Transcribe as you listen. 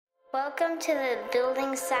Welcome to the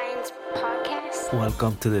Building Science Podcast.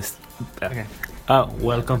 Welcome to this. Okay.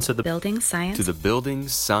 Welcome to the Building Science To the Building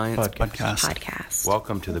Science Podcast.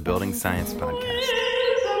 Welcome to the Building Science Podcast.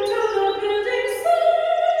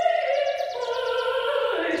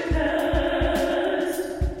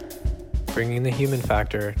 Bringing the human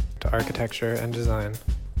factor to architecture and design.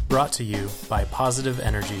 Brought to you by Positive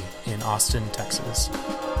Energy in Austin, Texas.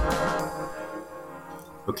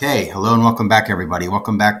 Okay, hello and welcome back, everybody.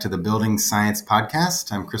 Welcome back to the Building Science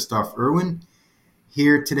Podcast. I'm Christoph Irwin,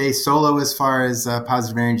 here today solo as far as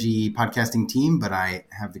Positive Energy podcasting team, but I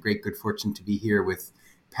have the great good fortune to be here with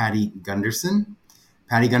Patty Gunderson.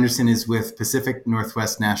 Patty Gunderson is with Pacific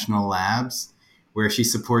Northwest National Labs, where she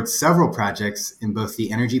supports several projects in both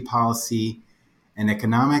the energy policy and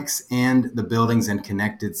economics and the Buildings and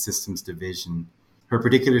Connected Systems division. Her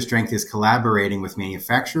particular strength is collaborating with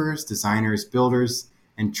manufacturers, designers, builders,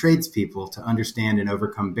 and tradespeople to understand and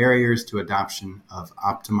overcome barriers to adoption of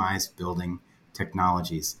optimized building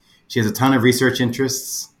technologies. She has a ton of research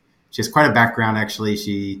interests. She has quite a background, actually.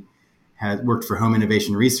 She has worked for Home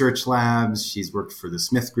Innovation Research Labs. She's worked for the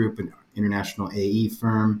Smith Group, an international AE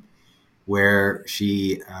firm, where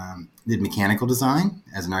she did mechanical design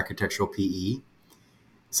as an architectural PE.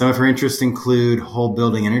 Some of her interests include whole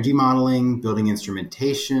building energy modeling, building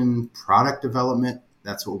instrumentation, product development.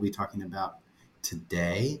 That's what we'll be talking about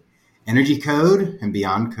today. Energy code and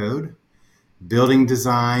beyond code, building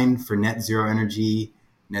design for net zero energy,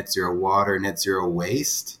 net zero water, net zero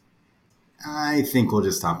waste. I think we'll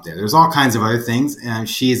just stop there. There's all kinds of other things.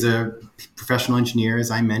 She's a professional engineer, as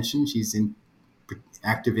I mentioned. She's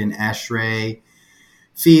active in ASHRAE,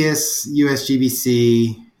 FIAS,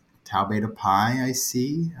 USGBC, Tau Beta Pi, I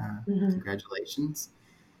see. Congratulations.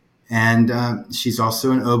 And she's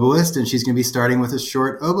also an oboist, and she's going to be starting with a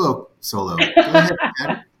short oboe solo. Go ahead,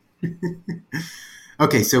 Patty.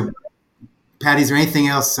 Okay, so Patty, is there anything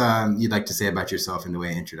else you'd like to say about yourself in the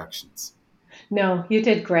way of introductions? No, you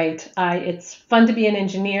did great. It's fun to be an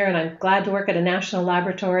engineer, and I'm glad to work at a national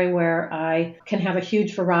laboratory where I can have a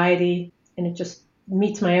huge variety, and it just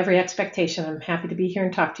meets my every expectation. I'm happy to be here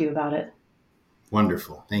and talk to you about it.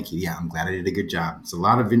 Wonderful. Thank you. Yeah, I'm glad I did a good job. It's a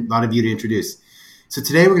lot of you to introduce. So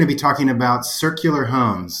today we're going to be talking about circular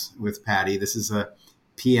homes with Patty. This is a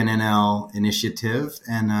PNNL initiative,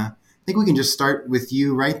 and I think we can just start with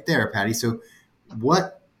you right there, Patty. So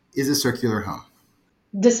what is a circular home?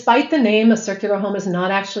 Despite the name, a circular home is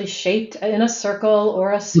not actually shaped in a circle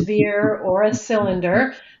or a sphere or a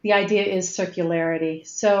cylinder. The idea is circularity.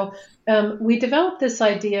 So we developed this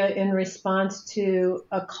idea in response to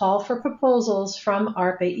a call for proposals from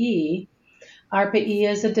ARPA-E. ARPA-E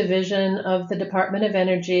is a division of the Department of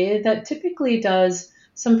Energy that typically does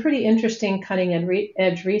some pretty interesting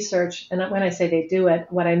cutting-edge research. And when I say they do it,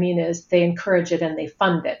 what I mean is they encourage it and they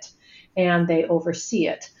fund it and they oversee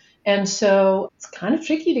it. And so it's kind of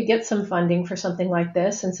tricky to get some funding for something like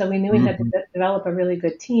this. And so we knew we had to develop a really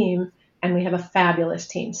good team, and we have a fabulous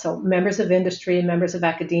team. So members of industry and members of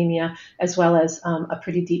academia, as well as a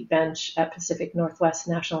pretty deep bench at Pacific Northwest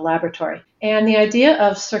National Laboratory. And the idea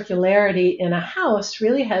of circularity in a house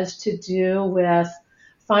really has to do with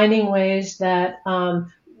finding ways that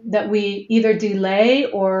that we either delay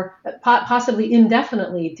or possibly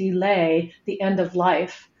indefinitely delay the end of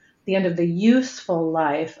life, the end of the useful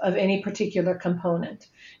life of any particular component.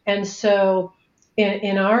 And so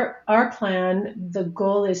in our plan, the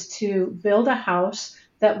goal is to build a house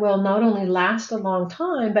that will not only last a long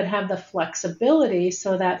time, but have the flexibility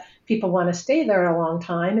so that people want to stay there a long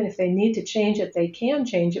time. And if they need to change it, they can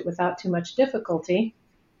change it without too much difficulty.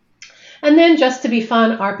 And then just to be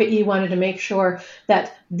fun, ARPA-E wanted to make sure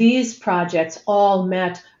that these projects all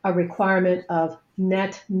met a requirement of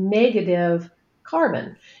net negative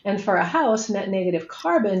carbon. And for a house, net negative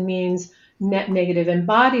carbon means net negative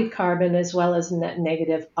embodied carbon as well as net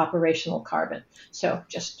negative operational carbon. So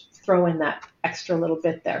just throw in that extra little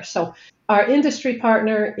bit there. So our industry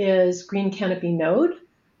partner is Green Canopy Node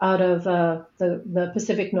out of the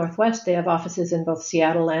Pacific Northwest. They have offices in both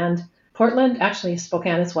Seattle and Portland, actually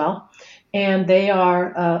Spokane as well. And they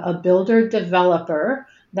are a builder developer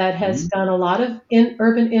that has done a lot of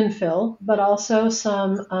urban infill, but also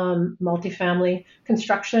some multifamily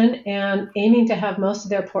construction, and aiming to have most of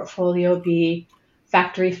their portfolio be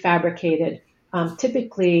factory fabricated,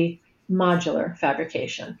 typically modular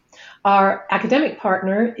fabrication. Our academic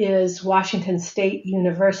partner is Washington State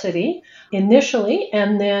University initially,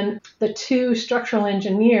 and then the two structural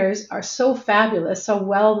engineers are so fabulous, so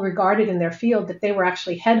well regarded in their field that they were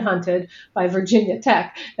actually headhunted by Virginia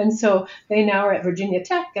Tech. And so they now are at Virginia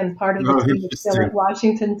Tech, and part of the team is still at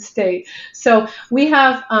Washington State. So we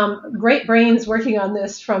have great brains working on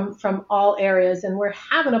this from all areas, and we're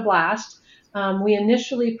having a blast. We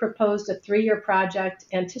initially proposed a 3-year project,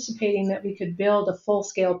 anticipating that we could build a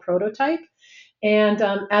full-scale prototype. And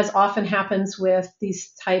as often happens with these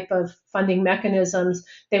type of funding mechanisms,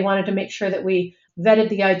 they wanted to make sure that we vetted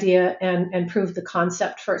the idea and proved the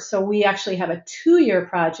concept first. So we actually have a 2-year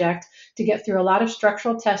project to get through a lot of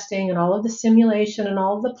structural testing and all of the simulation and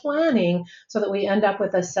all of the planning so that we end up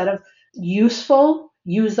with a set of useful,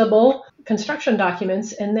 usable construction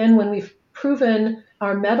documents. And then when we've proven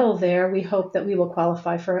our mettle there, we hope that we will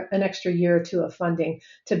qualify for an extra year or two of funding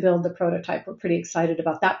to build the prototype. We're pretty excited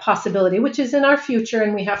about that possibility, which is in our future,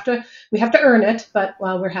 and we have to earn it, but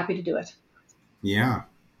we're happy to do it. Yeah.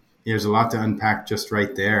 There's a lot to unpack just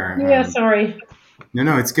right there. Yeah, sorry.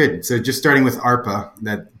 No, it's good. So just starting with ARPA,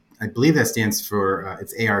 that I believe that stands for,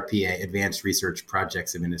 it's ARPA, Advanced Research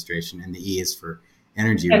Projects Administration, and the E is for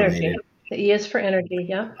energy related. The E is for energy,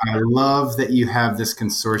 yeah. I love that you have this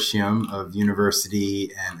consortium of university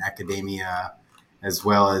and academia, as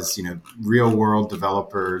well as, real world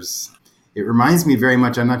developers. It reminds me very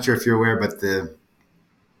much, I'm not sure if you're aware, but the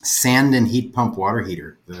sand and heat pump water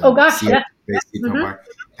heater. Yeah. Heat pump water,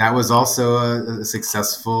 that was also a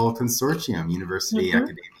successful consortium, university,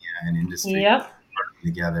 academia, and industry working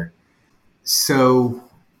together. So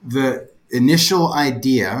the initial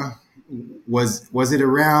idea was it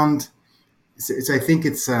around... So I think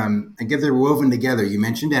it's I get they're woven together. You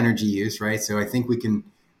mentioned energy use, right? So I think we can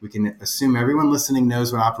assume everyone listening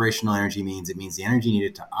knows what operational energy means. It means the energy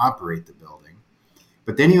needed to operate the building.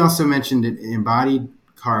 But then you also mentioned embodied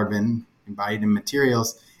carbon, embodied in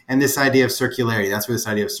materials, and this idea of circularity. That's where this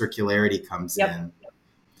idea of circularity comes in.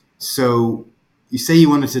 So you say you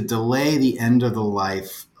wanted to delay the end of the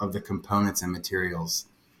life of the components and materials.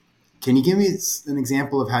 Can you give me an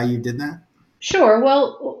example of how you did that? Sure.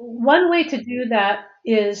 Well, one way to do that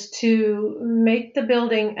is to make the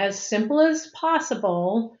building as simple as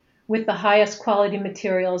possible with the highest quality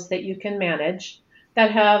materials that you can manage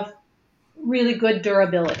that have really good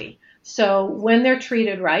durability. So when they're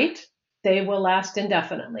treated right, they will last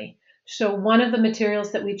indefinitely. So one of the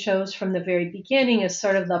materials that we chose from the very beginning is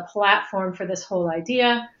sort of the platform for this whole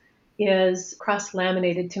idea is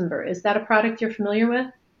cross-laminated timber. Is that a product you're familiar with?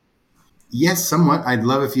 Yes, somewhat. I'd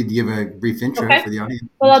love if you'd give a brief intro for the audience.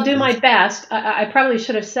 Well, I'll do my best. I probably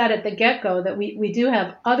should have said at the get-go that we do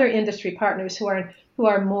have other industry partners who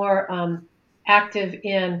are more active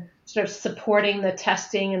in sort of supporting the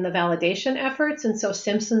testing and the validation efforts. And so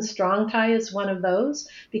Simpson Strong-Tie is one of those,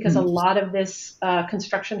 because a lot of this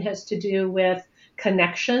construction has to do with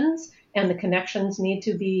connections, and the connections need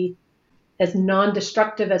to be as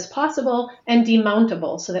non-destructive as possible and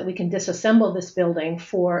demountable so that we can disassemble this building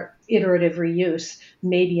for iterative reuse,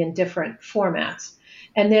 maybe in different formats.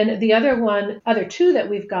 And then the other two that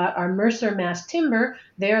we've got are Mercer Mass Timber.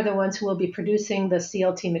 They're the ones who will be producing the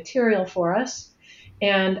CLT material for us.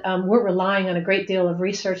 And we're relying on a great deal of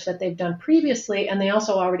research that they've done previously. And they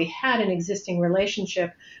also already had an existing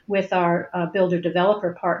relationship with our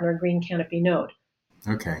builder-developer partner, Green Canopy Node.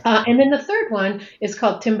 Okay. And then the third one is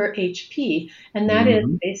called Timber HP, and that is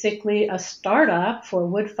basically a startup for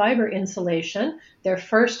wood fiber insulation. Their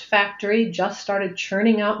first factory just started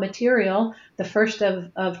churning out material the first of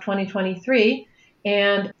 2023,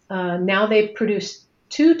 and now they produce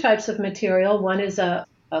two types of material. One is a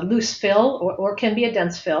loose fill, or can be a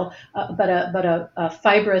dense fill, but a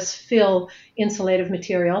fibrous fill insulative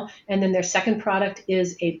material. And then their second product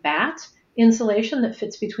is a batt insulation that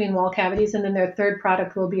fits between wall cavities, and then their third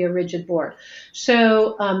product will be a rigid board.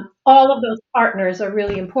 So all of those partners are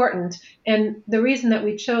really important, and the reason that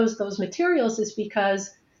we chose those materials is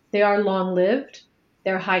because they are long-lived,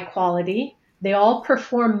 they're high quality, they all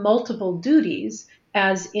perform multiple duties,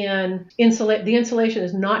 as in the insulation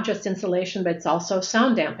is not just insulation, but it's also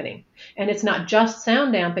sound dampening, and it's not just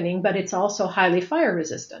sound dampening, but it's also highly fire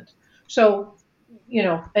resistant. So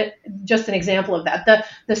just an example of that.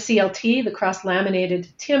 The CLT, the cross-laminated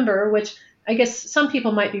timber, which I guess some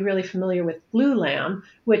people might be really familiar with glulam,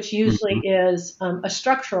 which usually is a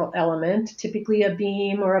structural element, typically a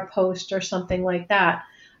beam or a post or something like that.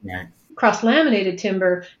 Right. Cross-laminated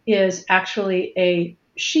timber is actually a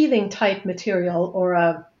sheathing type material,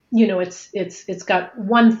 or it's got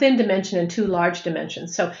one thin dimension and two large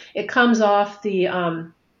dimensions. So it comes off the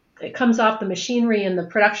It comes off the machinery in the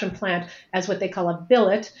production plant as what they call a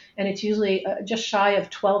billet, and it's usually just shy of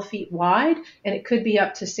 12 feet wide, and it could be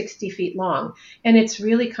up to 60 feet long. And it's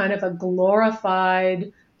really kind of a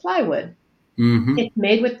glorified plywood. Mm-hmm. It's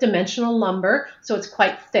made with dimensional lumber, so it's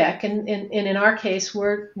quite thick. And in our case,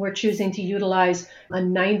 we're choosing to utilize a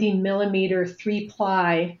 90 millimeter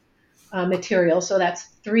 3-ply material. So that's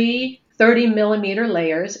 3 30 millimeter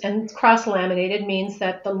layers, and cross-laminated means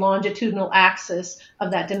that the longitudinal axis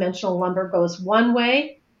of that dimensional lumber goes one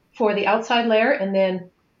way for the outside layer and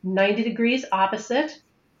then 90 degrees opposite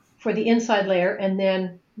for the inside layer, and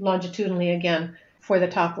then longitudinally again for the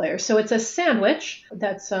top layer. So it's a sandwich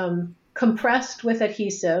that's compressed with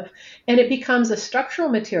adhesive, and it becomes a structural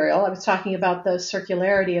material. I was talking about the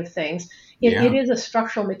circularity of things. It is a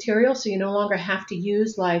structural material, so you no longer have to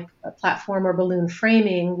use like a platform or balloon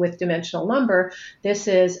framing with dimensional lumber. This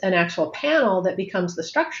is an actual panel that becomes the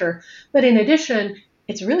structure. But in addition,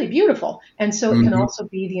 it's really beautiful. And so it can also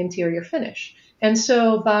be the interior finish. And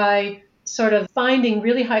so by sort of finding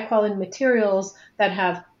really high quality materials that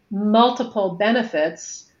have multiple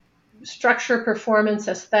benefits, structure, performance,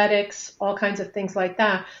 aesthetics, all kinds of things like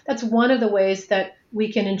that, that's one of the ways that we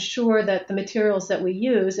can ensure that the materials that we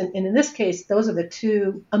use, and in this case, those are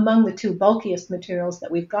among the two bulkiest materials that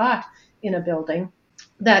we've got in a building,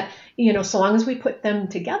 that, so long as we put them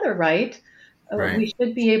together right, we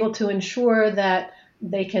should be able to ensure that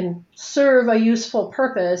they can serve a useful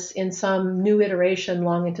purpose in some new iteration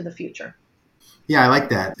long into the future. Yeah, I like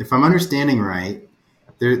that. If I'm understanding right,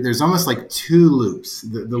 there's almost like two loops,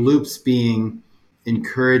 the loops being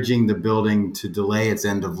encouraging the building to delay its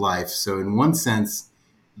end of life. So in one sense,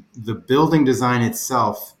 the building design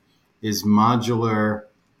itself is modular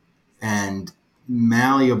and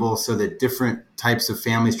malleable so that different types of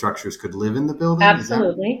family structures could live in the building.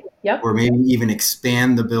 Absolutely. Yep. Or maybe even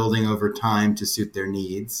expand the building over time to suit their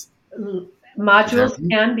needs. Modules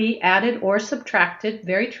can be added or subtracted.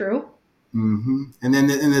 Very true. Mm-hmm. And then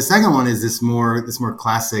the second one is this more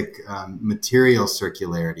classic material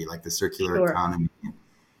circularity, like the circular economy.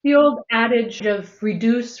 The old adage of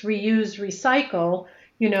reduce, reuse, recycle,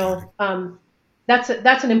 that's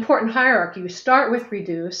an important hierarchy. You start with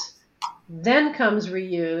reduce, then comes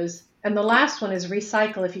reuse, and the last one is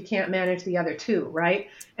recycle if you can't manage the other two, right?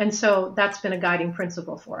 And so that's been a guiding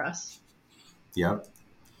principle for us. Yep.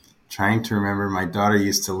 Trying to remember, my daughter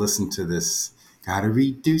used to listen to this. Gotta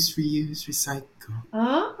reduce, reuse, recycle.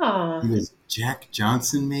 Ah. It was Jack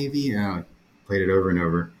Johnson, maybe? Oh, played it over and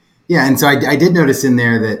over. Yeah, and so I did notice in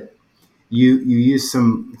there that you used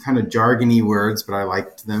some kind of jargony words, but I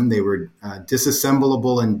liked them. They were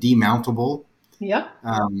disassemblable and demountable. Yep.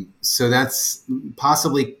 So that's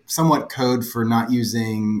possibly somewhat code for not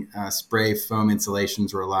using spray foam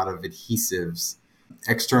insulations or a lot of adhesives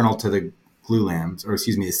external to the glue lamps, or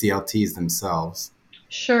the CLTs themselves.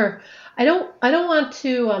 Sure. I don't want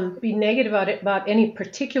to be negative about any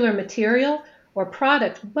particular material or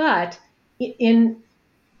product, but in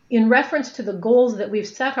reference to the goals that we've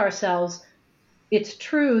set ourselves, it's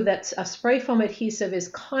true that a spray foam adhesive is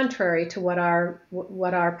contrary to what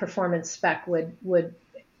our performance spec would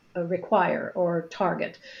require or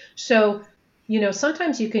target. So,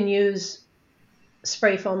 sometimes you can use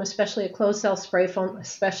spray foam, especially a closed cell spray foam,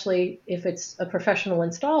 especially if it's a professional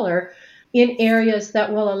installer, in areas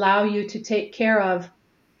that will allow you to take care of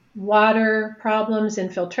water problems,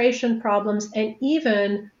 infiltration problems, and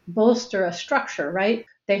even bolster a structure, right?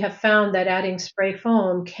 They have found that adding spray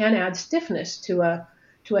foam can add stiffness to a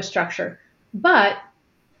structure. But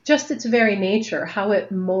just its very nature, how it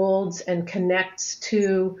molds and connects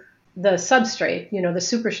to the substrate, the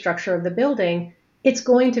superstructure of the building, it's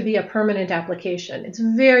going to be a permanent application. It's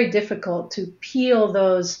very difficult to peel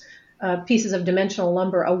those pieces of dimensional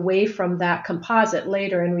lumber away from that composite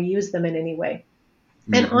later and reuse them in any way.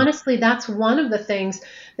 Mm-hmm. And honestly, that's one of the things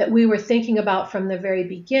that we were thinking about from the very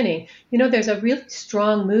beginning. There's a really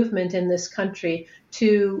strong movement in this country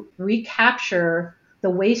to recapture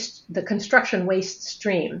the construction waste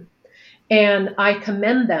stream. And I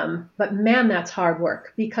commend them, but man, that's hard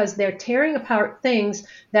work, because they're tearing apart things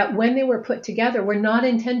that when they were put together were not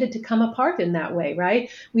intended to come apart in that way, right?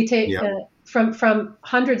 We take from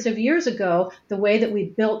hundreds of years ago, the way that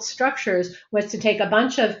we built structures was to take a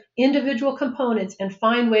bunch of individual components and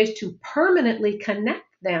find ways to permanently connect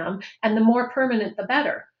them, and the more permanent, the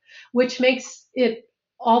better, which makes it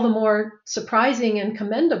all the more surprising and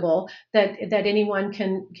commendable that anyone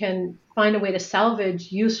can find a way to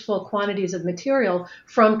salvage useful quantities of material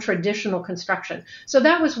from traditional construction. So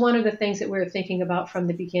that was one of the things that we were thinking about from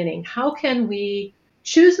the beginning. How can we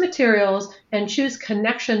choose materials and choose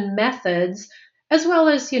connection methods as well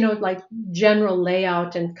as, like general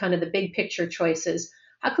layout and kind of the big picture choices.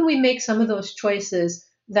 How can we make some of those choices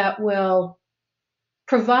that will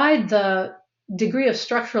provide the degree of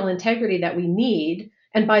structural integrity that we need?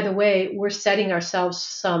 And by the way, we're setting ourselves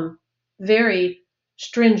some very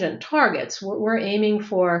stringent targets. We're aiming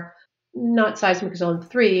for not seismic zone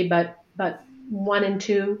 3, but 1 and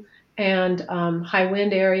 2, and high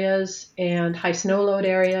wind areas and high snow load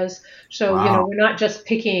areas. So Wow. we're not just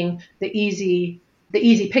picking the easy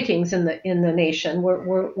pickings in the nation.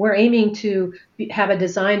 We're aiming to have a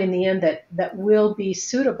design in the end that will be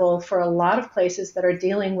suitable for a lot of places that are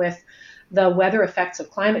dealing with the weather effects of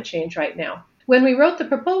climate change right now. When we wrote the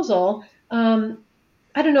proposal,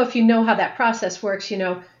 I don't know if you know how that process works.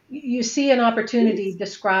 You see an opportunity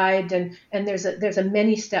described, and there's a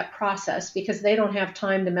many-step process, because they don't have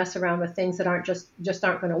time to mess around with things that aren't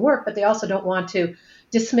going to work, but they also don't want to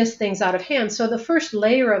dismiss things out of hand. So the first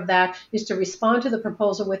layer of that is to respond to the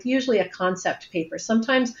proposal with usually a concept paper.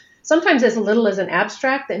 Sometimes as little as an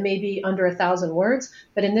abstract that may be under 1,000 words,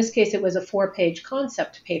 but in this case it was a 4-page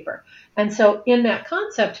concept paper. And so in that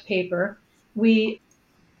concept paper, we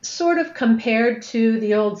sort of compared to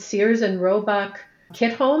the old Sears and Roebuck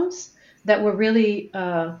kit homes that were really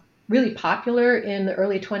popular in the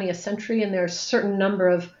early 20th century. And there's a certain number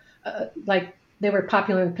of, they were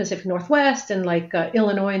popular in the Pacific Northwest and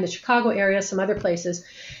Illinois and the Chicago area, some other places.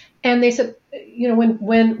 And they said,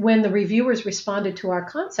 when the reviewers responded to our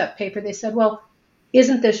concept paper, they said, well,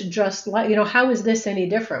 isn't this just like, how is this any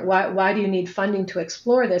different? Why do you need funding to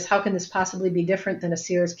explore this? How can this possibly be different than a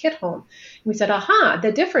Sears kit home? And we said,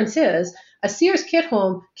 the difference is a Sears kit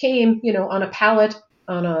home came, on a pallet,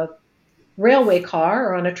 on a railway car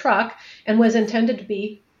or on a truck, and was intended to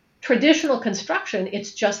be traditional construction.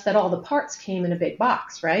 It's just that all the parts came in a big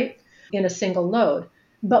box, right? In a single load.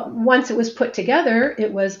 But once it was put together,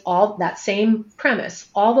 it was all that same premise,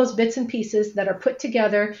 all those bits and pieces that are put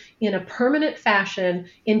together in a permanent fashion,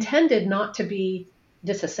 intended not to be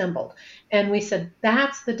disassembled. And we said,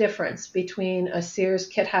 that's the difference between a Sears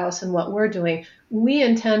kit house and what we're doing. We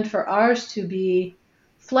intend for ours to be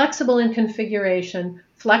flexible in configuration,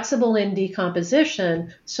 flexible in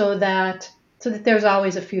decomposition, so that there's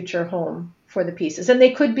always a future home for the pieces. And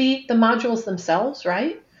they could be the modules themselves,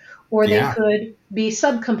 right? Or they could be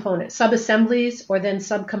subcomponents, subassemblies, or then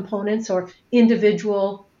subcomponents, or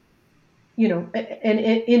individual,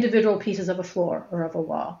 individual pieces of a floor or of a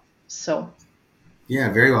wall. So, yeah,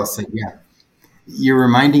 very well said. Yeah, you're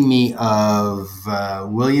reminding me of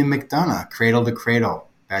William McDonough, Cradle to Cradle.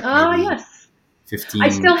 Back yes, 15. I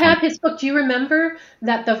still have his book. Do you remember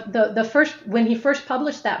that the first, when he first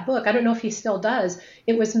published that book? I don't know if he still does.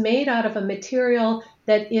 It was made out of a material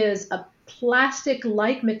that is a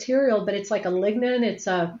plastic-like material, but it's like a lignin.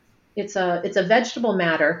 It's a vegetable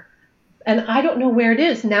matter, and I don't know where it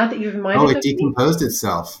is now that you've reminded me. Oh, it decomposed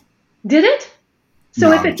itself. Did it? So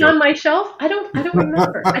No, if it's on my shelf, I don't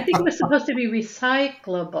remember. I think it was supposed to be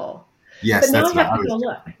recyclable. Yes, but now that's I have what to go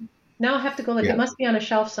look. Now I have to go look. Yeah. It must be on a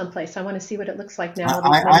shelf someplace. I want to see what it looks like now.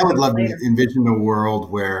 I would love to envision a world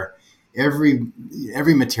where every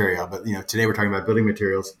material, but today we're talking about building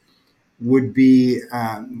materials, would be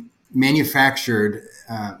manufactured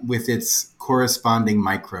with its corresponding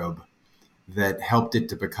microbe that helped it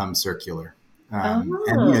to become circular.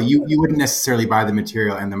 And you wouldn't necessarily buy the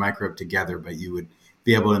material and the microbe together, but you would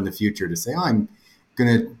be able in the future to say, I'm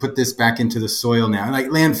going to put this back into the soil now, like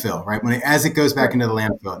landfill, right? As it goes back into the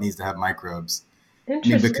landfill, it needs to have microbes.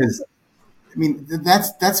 Interesting.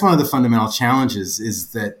 That's one of the fundamental challenges,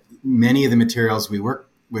 is that many of the materials we work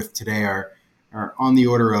with today are on the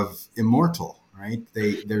order of immortal, right?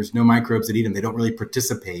 There's no microbes that eat them. They don't really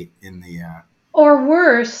participate in the... Or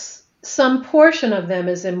worse, some portion of them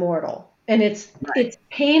is immortal, and it's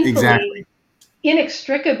painfully,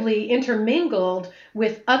 inextricably intermingled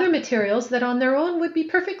with other materials that on their own would be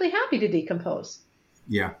perfectly happy to decompose.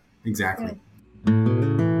 Yeah, exactly. Yeah.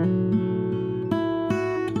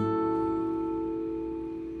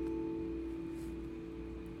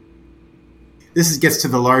 This gets to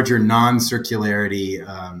the larger non-circularity.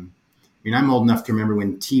 I'm old enough to remember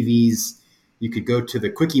when TVs, you could go to the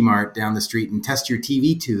Quickie Mart down the street and test your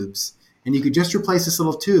TV tubes, and you could just replace this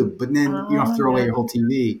little tube, but then you don't have to throw away your whole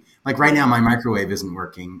TV. Like right now, my microwave isn't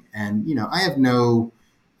working, and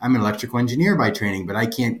I'm an electrical engineer by training, but I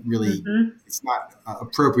can't really. It's not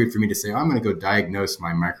appropriate for me to say, I'm going to go diagnose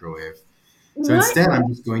my microwave. So instead, I'm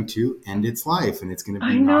just going to end its life, and it's going to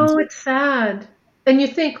be. I know, it's sad. And you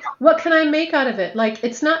think, what can I make out of it? Like,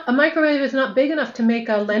 a microwave is not big enough to make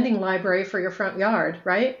a lending library for your front yard,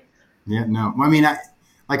 right? Yeah, no.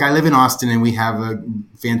 like I live in Austin and we have a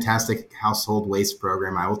fantastic household waste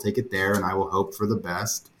program. I will take it there and I will hope for the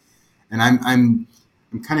best. And I'm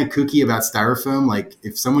kind of kooky about styrofoam. Like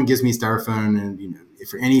if someone gives me styrofoam and, you know, if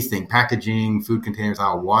for anything, packaging, food containers,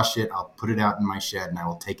 I'll wash it. I'll put it out in my shed and I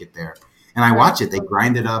will take it there. And I watch it. They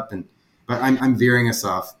grind it up. But I'm veering us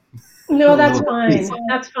off. No, that's fine.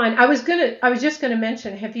 That's fine. I was just gonna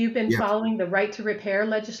mention, have you been following the right to repair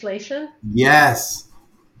legislation? Yes.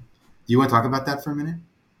 Do you want to talk about that for a minute?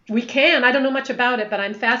 We can. I don't know much about it, but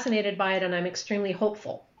I'm fascinated by it and I'm extremely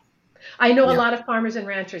hopeful. I know a lot of farmers and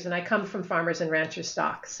ranchers, and I come from farmers and ranchers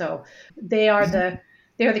stock. So they are the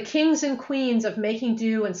kings and queens of making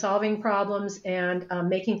do and solving problems and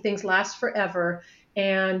making things last forever.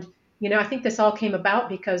 And, you know, I think this all came about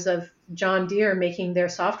because of John Deere making their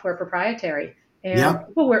software proprietary. And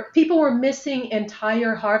people were missing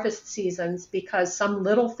entire harvest seasons because some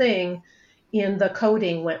little thing in the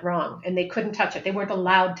coding went wrong and they couldn't touch it. They weren't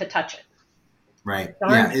allowed to touch it. Right.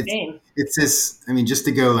 Darn it's this, I mean, just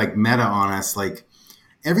to go like meta on us, like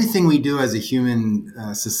everything we do as a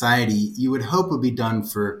human society, you would hope would be done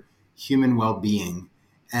for human well-being.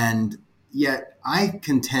 And yet I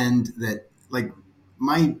contend that like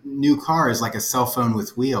my new car is like a cell phone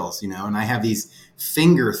with wheels, you know, and I have these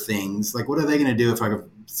finger things. Like, what are they going to do if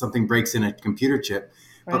something breaks in a computer chip?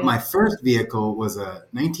 Right. But my first vehicle was a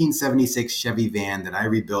 1976 Chevy van that I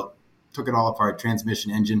rebuilt, took it all apart,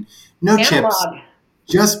 transmission, engine, no chips,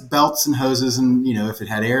 just belts and hoses. And, you know, if it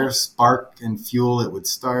had air, spark, and fuel, it would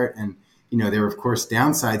start. And, you know, there were, of course,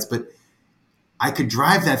 downsides, but I could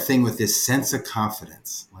drive that thing with this sense of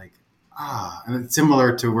confidence. Like, and it's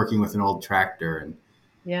similar to working with an old tractor. And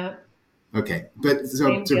okay. But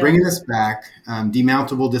so bringing this back,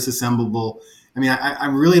 demountable, disassemblable. I mean, I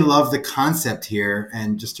really love the concept here.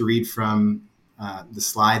 And just to read from the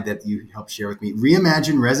slide that you helped share with me,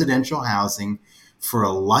 reimagine residential housing for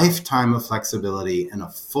a lifetime of flexibility and a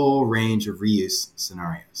full range of reuse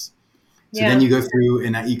scenarios. So then you go through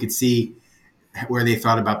and you could see where they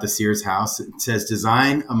thought about the Sears house. It says,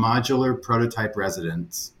 design a modular prototype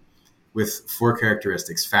residence with 4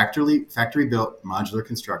 characteristics: factory built modular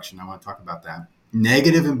construction. I want to talk about that.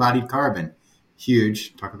 Negative embodied carbon,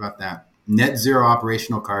 huge. Talk about that. Net zero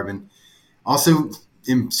operational carbon. Also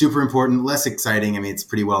super important, less exciting. I mean, it's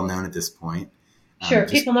pretty well known at this point. Sure,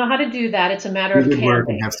 people know how to do that. It's a matter of work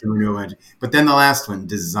and have some renewable energy. But then the last one,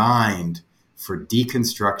 designed for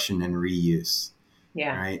deconstruction and reuse.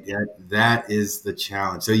 Yeah. Right. That is the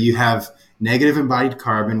challenge. So you have negative embodied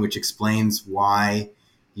carbon, which explains why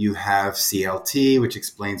you have CLT, which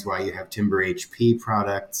explains why you have timber HP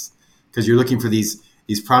products, because you're looking for these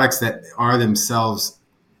products that are themselves,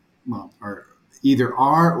 are either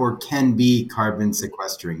are or can be carbon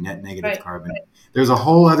sequestering, net negative carbon. Right. There's a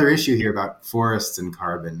whole other issue here about forests and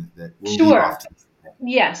carbon that will be often.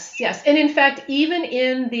 Yes. And in fact, even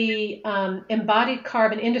in the embodied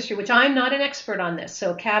carbon industry, which I'm not an expert on this,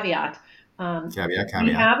 so caveat.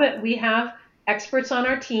 We have experts on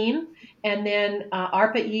our team, and then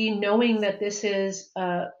ARPA-E, knowing that this is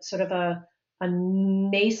sort of a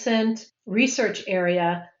nascent research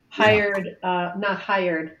area,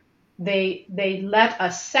 They let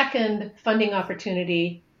a second funding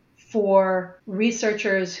opportunity for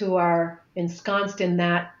researchers who are ensconced in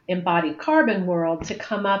that embodied carbon world to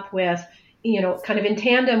come up with, you know, kind of in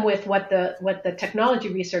tandem with what the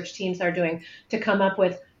technology research teams are doing, to come up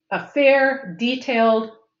with a fair,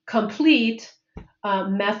 detailed, complete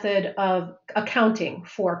method of accounting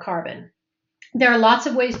for carbon. There are lots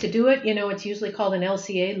of ways to do it. You know, it's usually called an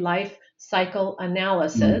LCA, life cycle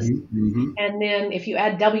analysis. Mm-hmm. And then if you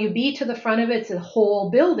add WB to the front of it, it's a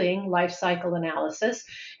whole building life cycle analysis.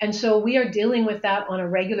 And so we are dealing with that on a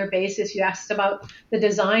regular basis. You asked about the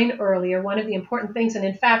design earlier. One of the important things, and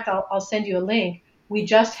in fact, I'll send you a link. We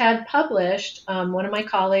just had published, one of my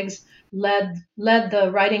colleagues led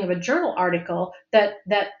the writing of a journal article that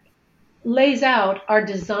lays out our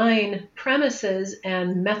design premises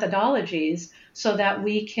and methodologies so that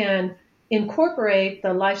we can incorporate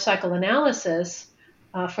the life cycle analysis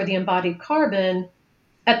for the embodied carbon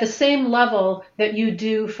at the same level that you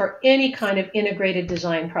do for any kind of integrated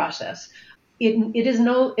design process.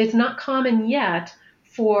 It's not common yet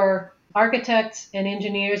for architects and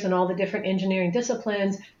engineers and all the different engineering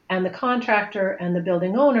disciplines and the contractor and the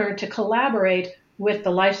building owner to collaborate with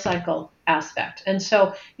the life cycle aspect. And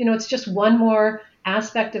so, you know, it's just one more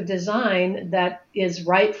aspect of design that is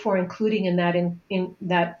ripe for including in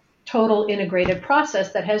that total integrated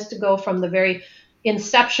process that has to go from the very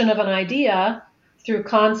inception of an idea through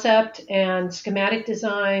concept and schematic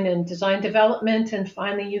design and design development. And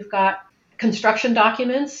finally, you've got construction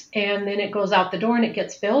documents, and then it goes out the door and it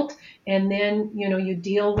gets built. And then, you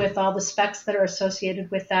deal with all the specs that are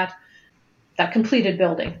associated with that completed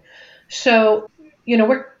building. So,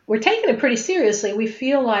 we're taking it pretty seriously. We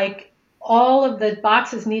feel like all of the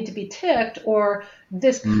boxes need to be ticked, or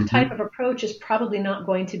this type of approach is probably not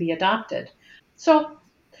going to be adopted. So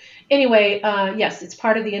anyway, yes, it's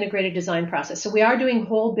part of the integrated design process. So we are doing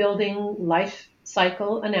whole building life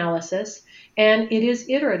cycle analysis, and it is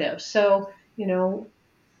iterative. So,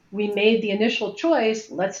 we made the initial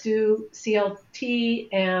choice, let's do CLT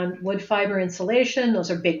and wood fiber insulation.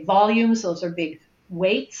 Those are big volumes. Those are big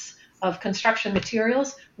weights of construction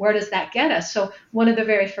materials. Where does that get us? So one of the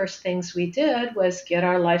very first things we did was get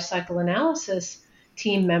our life cycle analysis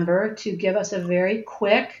team member to give us a very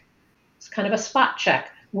quick, it's kind of a spot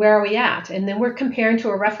check. Where are we at? And then we're comparing to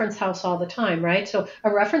a reference house all the time, right? So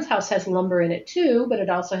a reference house has lumber in it too, but it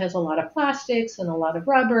also has a lot of plastics and a lot of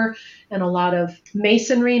rubber and a lot of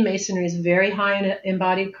masonry. Masonry is very high in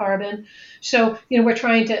embodied carbon. So, we're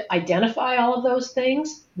trying to identify all of those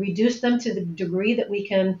things, reduce them to the degree that we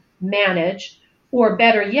can manage, or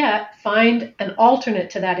better yet, find an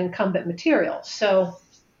alternate to that incumbent material. So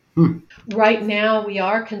right now we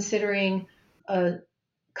are considering a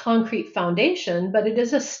concrete foundation, but it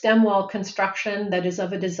is a stem wall construction that is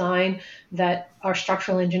of a design that our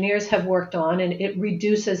structural engineers have worked on, and it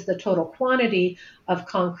reduces the total quantity of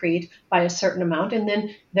concrete by a certain amount. And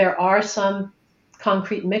then there are some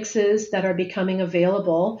concrete mixes that are becoming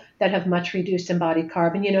available that have much reduced embodied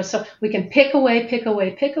carbon, so we can pick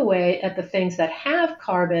away at the things that have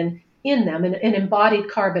carbon in them, an embodied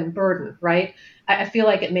carbon burden, right? I feel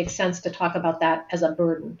like it makes sense to talk about that as a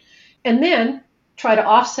burden. And then try to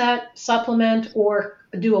offset, supplement, or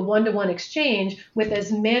do a one-to-one exchange with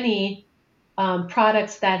as many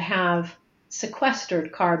products that have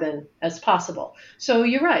sequestered carbon as possible. So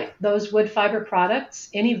you're right, those wood fiber products,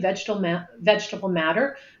 any vegetable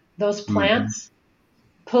matter, those plants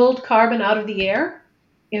pulled carbon out of the air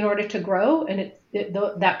in order to grow, and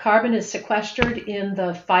that carbon is sequestered in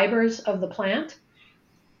the fibers of the plant.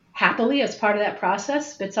 Happily, as part of that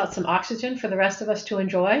process, spits out some oxygen for the rest of us to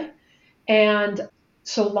enjoy. And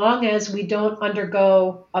so long as we don't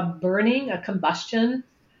undergo a combustion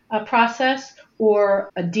process or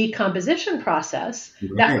a decomposition process,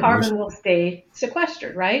 that carbon will stay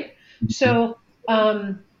sequestered, right? So,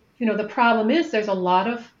 the problem is there's a lot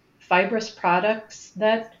of fibrous products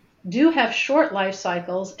that do have short life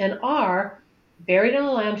cycles and are buried in a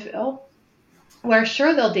landfill where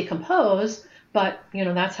sure they'll decompose, but,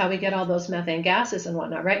 that's how we get all those methane gases and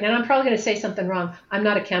whatnot, right? Now, I'm probably going to say something wrong. I'm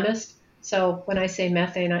not a chemist. So when I say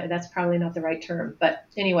methane, that's probably not the right term. But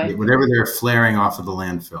anyway. Whatever they're flaring off of the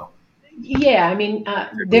landfill. Yeah,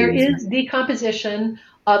 there is decomposition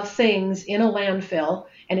of things in a landfill,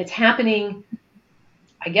 and it's happening,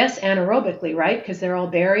 I guess, anaerobically, right? Because they're all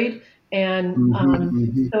buried. And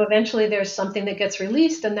so eventually there's something that gets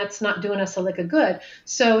released, and that's not doing us a lick of good.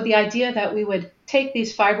 So the idea that we would take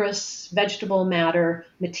these fibrous vegetable matter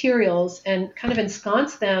materials and kind of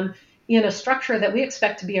ensconce them in a structure that we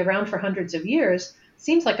expect to be around for hundreds of years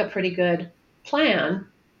seems like a pretty good plan.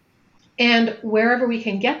 And wherever we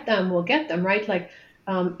can get them, we'll get them, right? Like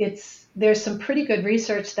there's some pretty good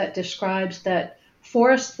research that describes that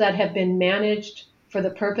forests that have been managed for the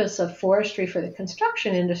purpose of forestry for the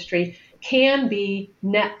construction industry can be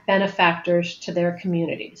net benefactors to their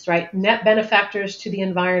communities, right? Net benefactors to the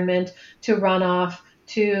environment, to runoff,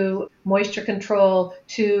 to moisture control,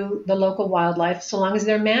 to the local wildlife, so long as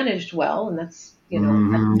they're managed well. And that's,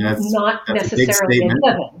 that's not necessarily a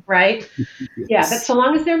given, right? Yes. Yeah, but so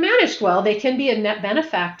long as they're managed well, they can be a net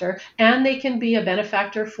benefactor, and they can be a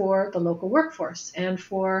benefactor for the local workforce and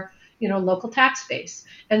for, local tax base.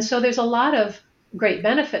 And so there's a lot of great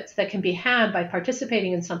benefits that can be had by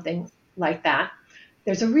participating in something like that.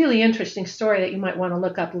 There's a really interesting story that you might want to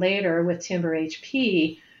look up later with Timber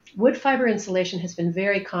HP. Wood fiber insulation has been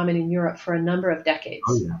very common in Europe for a number of decades.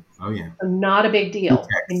 Oh yeah. Not a big deal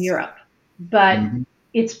in Europe, but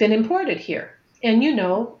it's been imported here. And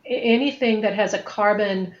anything that has a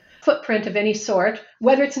carbon footprint of any sort,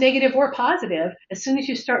 whether it's negative or positive, as soon as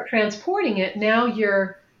you start transporting it, now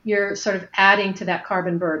you're sort of adding to that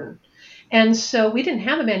carbon burden. And so we didn't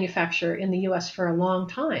have a manufacturer in the U.S. for a long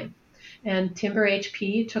time. And Timber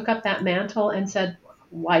HP took up that mantle and said,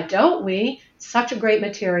 why don't we? Such a great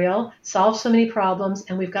material, solves so many problems,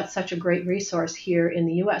 and we've got such a great resource here in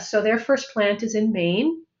the U.S. So their first plant is in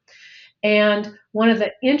Maine. And one of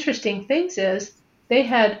the interesting things is they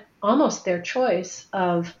had almost their choice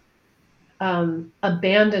of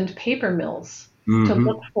abandoned paper mills to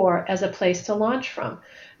look for as a place to launch from.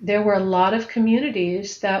 There were a lot of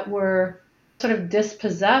communities that were sort of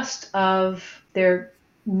dispossessed of their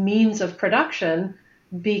means of production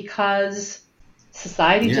because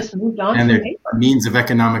society just moved on and from their paper. means of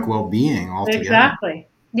economic well-being altogether. Exactly.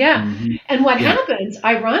 Yeah. And what happens,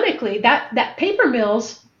 ironically, that paper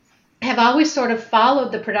mills have always sort of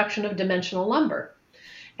followed the production of dimensional lumber.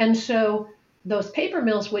 And so those paper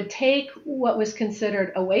mills would take what was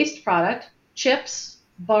considered a waste product, chips,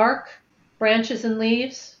 bark, branches and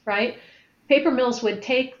leaves, right? Paper mills would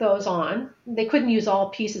take those on. They couldn't use all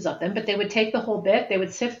pieces of them, but they would take the whole bit. They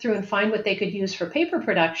would sift through and find what they could use for paper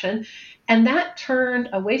production. And that turned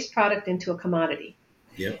a waste product into a commodity.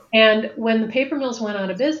 Yep. And when the paper mills went out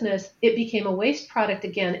of business, it became a waste product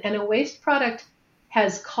again. And a waste product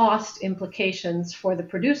has cost implications for the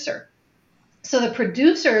producer. So the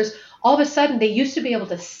producers, all of a sudden, they used to be able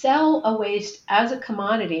to sell a waste as a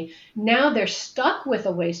commodity. Now they're stuck with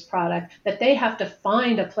a waste product that they have to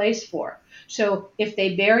find a place for. So if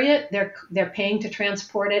they bury it, they're paying to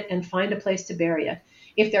transport it and find a place to bury it.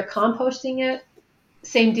 If they're composting it,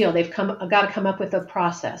 same deal. They've got to come up with a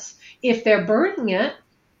process. If they're burning it,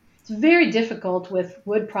 it's very difficult with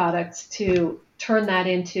wood products to turn that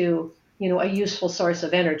into, a useful source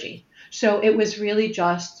of energy. So it was really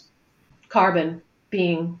just carbon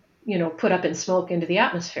being, put up in smoke into the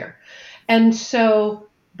atmosphere. And so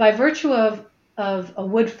by virtue of a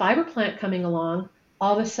wood fiber plant coming along,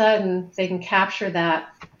 all of a sudden they can capture that,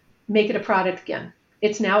 make it a product again.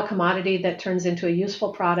 It's now a commodity that turns into a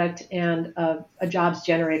useful product and a jobs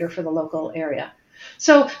generator for the local area.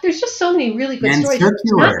 So there's just so many really good and stories.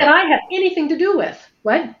 Circular. Not that I have anything to do with.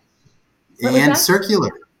 What was and that? Circular.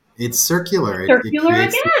 It's circular. Circular it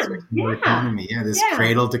creates again. the circular economy. Yeah, this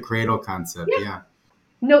cradle to cradle concept. Yeah.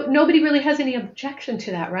 No, nobody really has any objection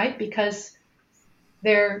to that, right? Because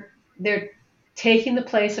they're taking the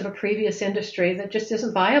place of a previous industry that just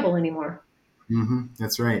isn't viable anymore. Mm-hmm.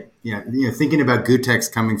 That's right. Yeah. Thinking about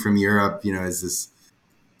Gutex coming from Europe, as this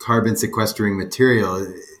carbon sequestering material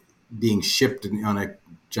being shipped on a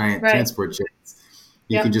giant transport ship,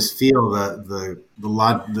 you can just feel the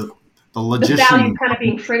logician. The value kind of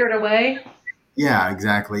being frittered away. Yeah,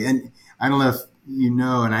 exactly. And I don't know if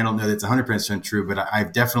and I don't know that's 100% true, but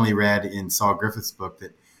I've definitely read in Saul Griffith's book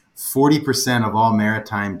that 40% of all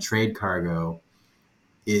maritime trade cargo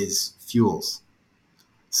is fuels.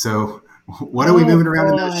 So what are we moving around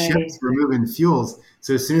in those ships? We're moving fuels.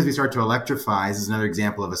 So as soon as we start to electrify, this is another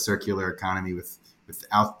example of a circular economy with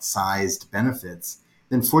outsized benefits,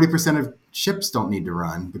 then 40% of ships don't need to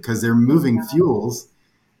run because they're moving fuels.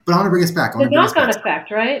 But I want to bring us back. The knock-on effect,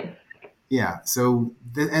 right? Yeah. So,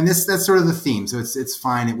 that's sort of the theme. So it's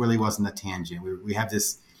fine. It really wasn't a tangent. We have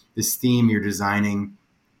this theme you're designing,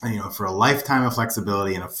 for a lifetime of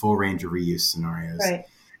flexibility and a full range of reuse scenarios. Right.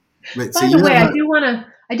 But by the way, I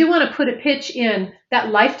do want to put a pitch in that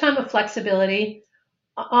lifetime of flexibility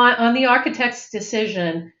on the architect's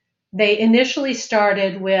decision. They initially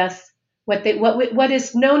started with what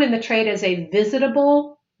is known in the trade as a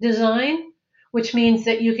visitable design, which means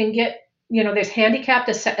that you can get, there's handicapped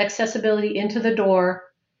accessibility into the door.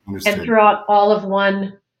 Understood. And throughout all of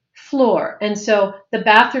one floor. And so the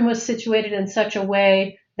bathroom was situated in such a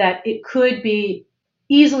way that it could be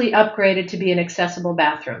easily upgraded to be an accessible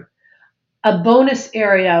bathroom. A bonus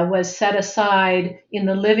area was set aside in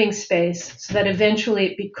the living space so that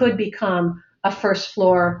eventually it could become a first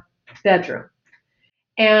floor bedroom.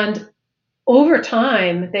 And over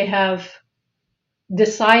time, they have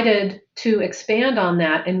decided to expand on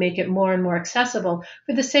that and make it more and more accessible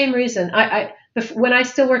for the same reason. When I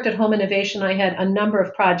still worked at Home Innovation, I had a number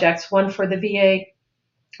of projects, one for the VA,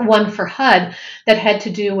 one for HUD, that had to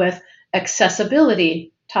do with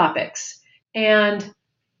accessibility topics. And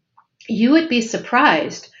you would be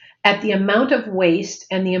surprised at the amount of waste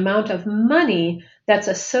and the amount of money that's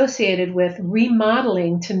associated with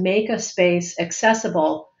remodeling to make a space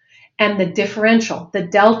accessible, and the differential, the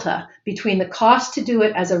delta between the cost to do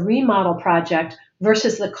it as a remodel project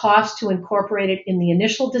versus the cost to incorporate it in the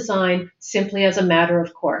initial design simply as a matter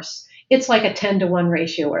of course. It's like a 10-to-1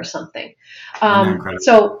 ratio or something.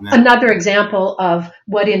 Another example of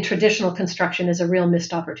what in traditional construction is a real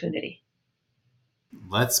missed opportunity.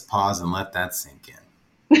 Let's pause and let that sink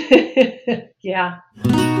in. Yeah.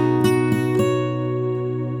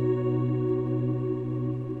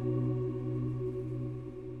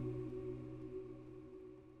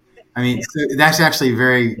 I mean, so that's actually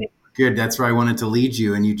very good. That's where I wanted to lead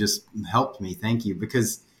you, and you just helped me. Thank you.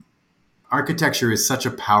 Because architecture is such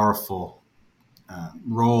a powerful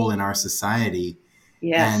role in our society.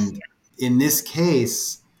 Yes. And in this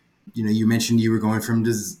case, you mentioned you were going from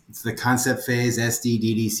the concept phase, SD,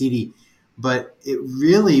 DD, CD. but it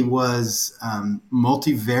really was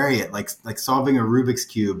multivariate, like solving a Rubik's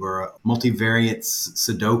Cube or a multivariate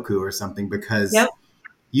Sudoku or something, because Yep.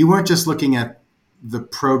 you weren't just looking at the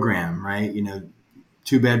program, right?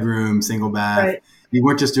 2-bedroom, single bath. Right. You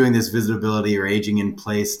weren't just doing this visibility or aging in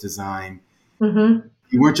place design. Mm-hmm.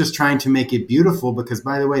 You weren't just trying to make it beautiful, because,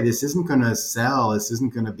 by the way, this isn't going to sell. This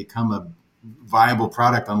isn't going to become a viable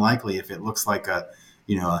product, unlikely, if it looks like a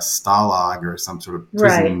Stalag or some sort of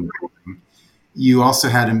prison. Right. You also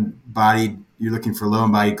had you're looking for low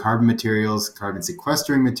embodied carbon materials, carbon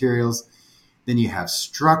sequestering materials. Then you have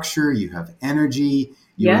structure, you have energy.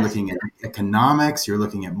 You're Yes. looking at economics. You're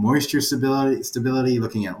looking at moisture stability,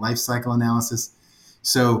 looking at life cycle analysis.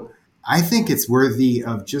 So I think it's worthy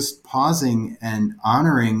of just pausing and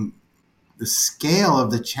honoring the scale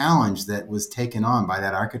of the challenge that was taken on by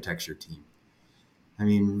that architecture team. I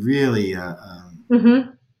mean, really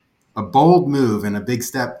Mm-hmm. a bold move and a big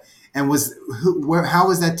step. And how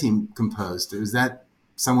was that team composed? Was that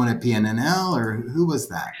someone at PNNL, or who was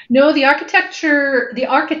that? No, the architects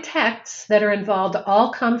that are involved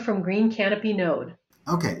all come from Green Canopy Node.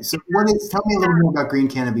 Okay, so tell me a little more about Green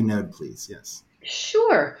Canopy Node, please. Yes.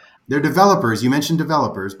 Sure. They're developers. You mentioned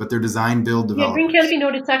developers, but they're design build Yeah, developers. Green Canopy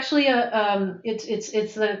Node. It's actually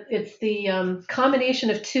it's the combination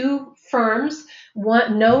of two firms.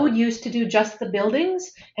 One Node used to do just the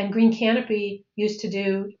buildings, and Green Canopy used to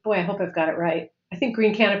do. Boy, I hope I've got it right. I think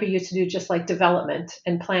Green Canopy used to do just like development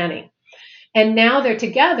and planning, and now they're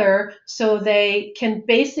together, so they can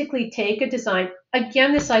basically take a design.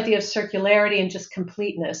 Again, this idea of circularity and just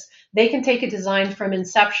completeness. They can take a design from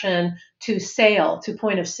inception to sale, to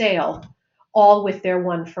point of sale, all with their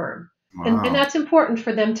one firm. Wow. And that's important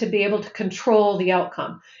for them to be able to control the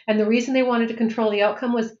outcome. And the reason they wanted to control the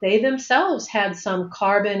outcome was they themselves had some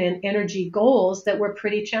carbon and energy goals that were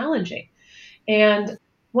pretty challenging. And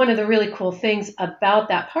one of the really cool things about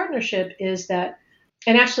that partnership is that,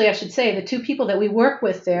 and actually I should say, the two people that we work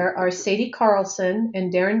with there are Sadie Carlson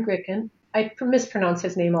and Darren Gricken. I mispronounce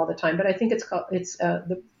his name all the time, but I think because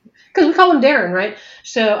we call him Darren, right?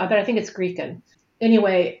 So, but I think it's Gricken.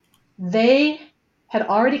 Anyway, they had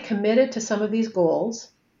already committed to some of these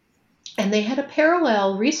goals, and they had a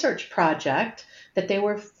parallel research project that they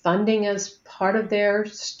were funding as part of their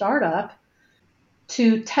startup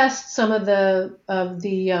to test some of the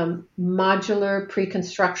modular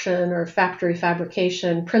pre-construction or factory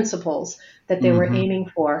fabrication principles that they were aiming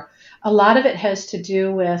for. A lot of it has to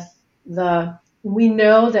do with we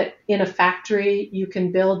know that in a factory you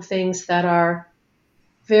can build things that are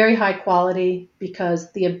very high quality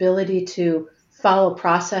because the ability to follow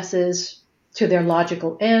processes to their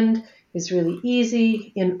logical end is really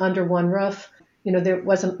easy under one roof.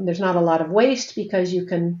 There's not a lot of waste because you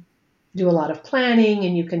can do a lot of planning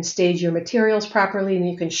and you can stage your materials properly and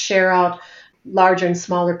you can share out larger and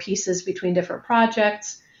smaller pieces between different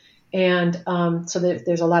projects. And so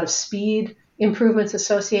there's a lot of speed improvements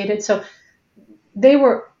associated. So they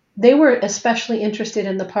were especially interested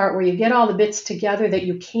in the part where you get all the bits together that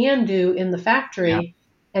you can do in the factory,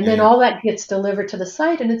 and then all that gets delivered to the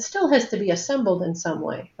site, and it still has to be assembled in some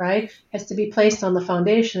way, right? It has to be placed on the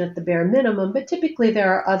foundation at the bare minimum, but typically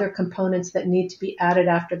there are other components that need to be added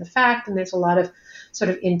after the fact, and there's a lot of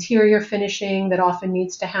sort of interior finishing that often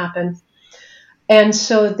needs to happen. And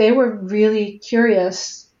so they were really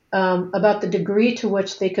curious about the degree to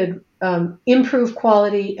which they could improve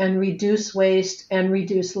quality and reduce waste and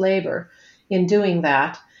reduce labor in doing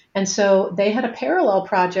that. And so they had a parallel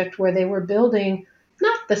project where they were building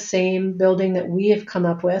not the same building that we have come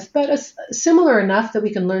up with, but similar enough that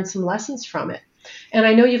we can learn some lessons from it. And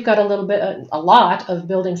I know you've got a lot of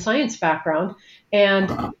building science background.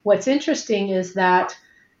 And what's interesting is that,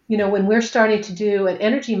 when we're starting to do an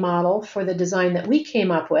energy model for the design that we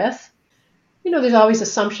came up with, there's always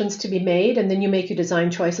assumptions to be made, and then you make your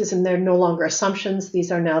design choices, and they're no longer assumptions.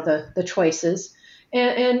 These are now the choices.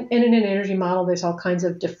 And in an energy model, there's all kinds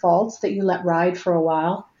of defaults that you let ride for a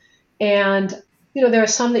while. And, there are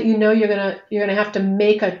some that you're gonna have to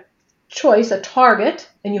make a choice, a target,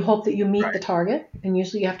 and you hope that you meet the target. And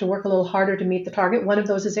usually you have to work a little harder to meet the target. One of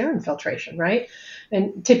those is air infiltration, right?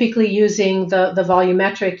 And typically using the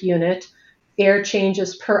volumetric unit, air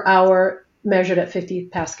changes per hour measured at 50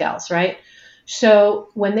 pascals, right? So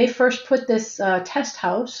when they first put this test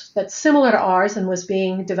house that's similar to ours and was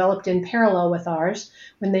being developed in parallel with ours,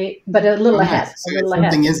 but a little ahead.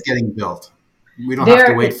 Something is getting built. We don't have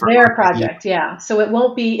to wait for their project, yeah. So it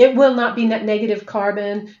will not be net negative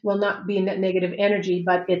carbon, will not be net negative energy,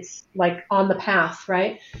 but it's like on the path,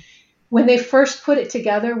 right? When they first put it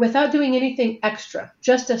together, without doing anything extra,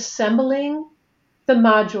 just assembling the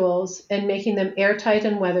modules and making them airtight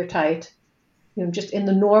and weathertight, just in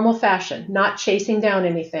the normal fashion, not chasing down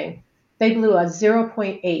anything, they blew a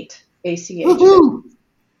 0.8 ACH. Woohoo!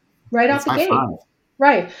 Right That's off the high gate. five.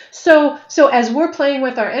 Right. So as we're playing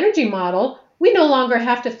with our energy model, we no longer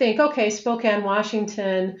have to think, okay, Spokane,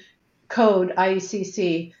 Washington code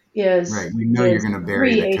IECC is Right. We know you're going to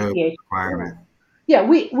bury 3 the code ACH. requirement. Yeah,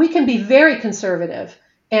 we can be very conservative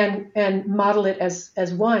and model it as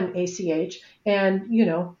 1 ACH. And,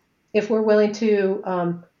 if we're willing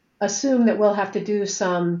to assume that we'll have to do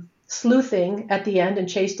some sleuthing at the end and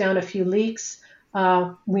chase down a few leaks,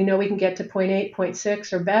 we know we can get to 0.8,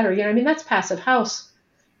 0.6 or better. That's passive house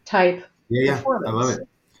type performance. I love it.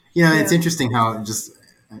 It's interesting how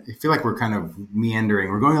I feel like we're kind of meandering.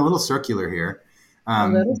 We're going a little circular here. A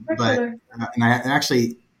little circular. And I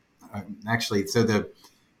actually, so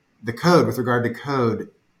the code, with regard to code,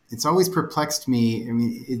 it's always perplexed me. I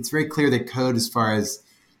mean, it's very clear that code, as far as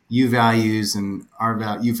U values and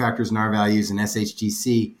U factors and R values and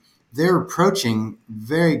SHGC, they're approaching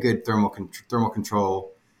very good thermal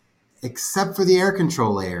control, except for the air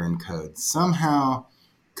control layer in code. Somehow,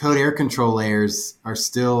 code air control layers are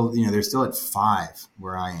still, they're still at 5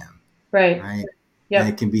 where I am. Right. Yep. And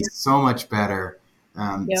it can be so much better.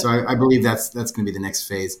 Yep. So I believe that's going to be the next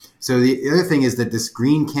phase. So the other thing is that this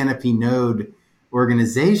Green Canopy Node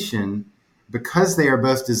organization, because they are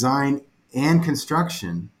both design and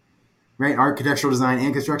construction, right? Architectural design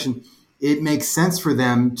and construction, it makes sense for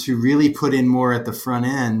them to really put in more at the front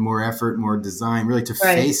end, more effort, more design, really to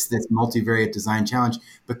face this multivariate design challenge,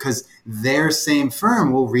 because their same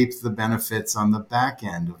firm will reap the benefits on the back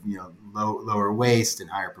end of, lower waste and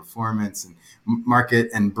higher performance and market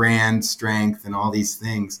and brand strength and all these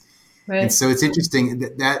things. Right. And so it's interesting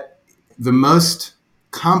that the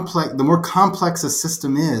more complex a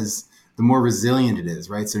system is, the more resilient it is,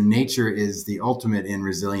 right? So nature is the ultimate in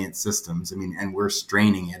resilient systems. I mean, and we're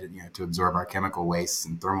straining it, to absorb our chemical wastes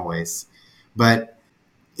and thermal wastes. But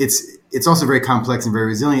it's also very complex and very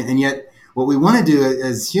resilient. And yet, what we want to do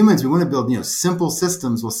as humans, we want to build, simple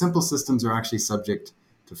systems. Well, simple systems are actually subject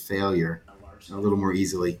to failure a little more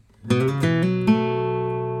easily.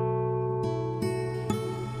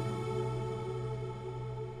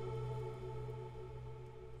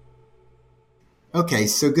 Okay,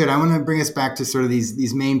 so good. I want to bring us back to sort of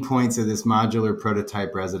these main points of this modular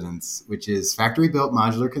prototype residence, which is factory-built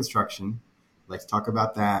modular construction. I'd like to talk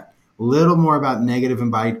about that. A little more about negative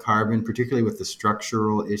embodied carbon, particularly with the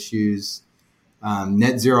structural issues.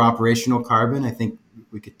 Net zero operational carbon. I think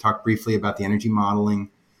we could talk briefly about the energy modeling.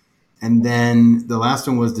 And then the last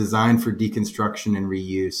one was design for deconstruction and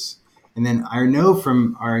reuse. And then I know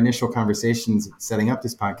from our initial conversations setting up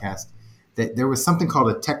this podcast that there was something called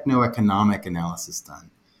a techno-economic analysis done.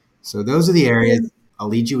 So those are the areas I'll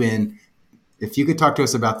lead you in. If you could talk to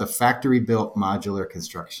us about the factory-built modular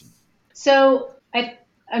construction. So I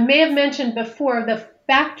may have mentioned before, the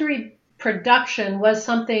factory production was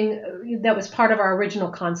something that was part of our original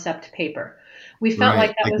concept paper. We felt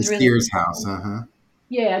like that was the really Sears house.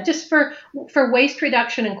 Yeah, just for waste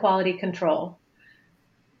reduction and quality control.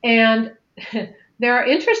 And there are,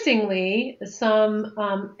 interestingly,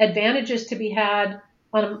 some advantages to be had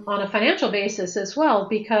on a financial basis as well,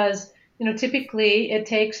 because typically it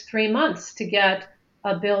takes 3 months to get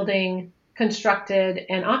a building constructed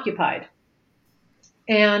and occupied,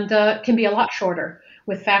 and can be a lot shorter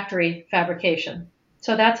with factory fabrication.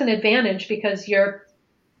 So that's an advantage because you're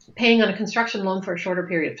paying on a construction loan for a shorter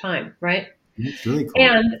period of time, right? It's really cool.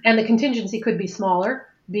 And the contingency could be smaller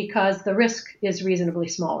because the risk is reasonably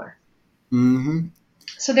smaller. Mm-hmm.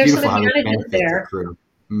 So there's some advantages there.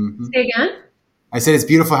 Mm-hmm. Say again? I said it's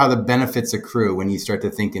beautiful how the benefits accrue when you start to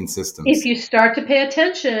think in systems. If you start to pay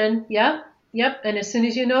attention, yep. And as soon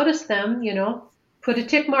as you notice them, put a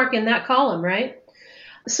tick mark in that column, right?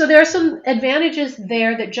 So there are some advantages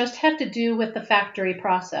there that just have to do with the factory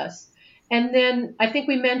process. And then I think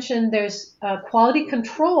we mentioned there's quality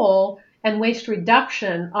control and waste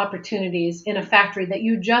reduction opportunities in a factory that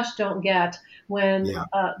you just don't get when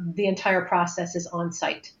the entire process is on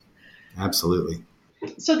site. Absolutely.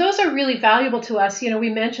 So those are really valuable to us. We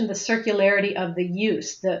mentioned the circularity of the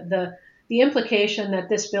use, the implication that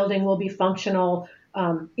this building will be functional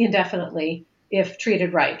indefinitely if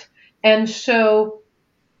treated right. And so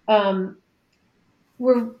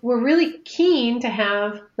we're really keen to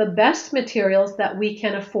have the best materials that we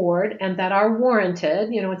can afford and that are warranted.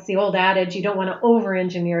 It's the old adage, you don't want to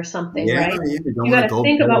over-engineer something, right? You got to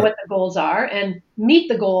think about what the goals are and meet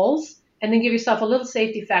the goals, and then give yourself a little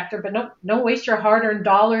safety factor, but don't waste your hard-earned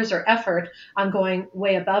dollars or effort on going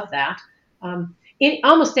way above that.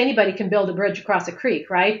 Almost anybody can build a bridge across a creek,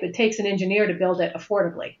 right? But it takes an engineer to build it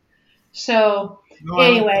affordably. So No, I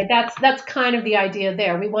like anyway, that's kind of the idea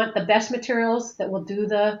there. We want the best materials that will do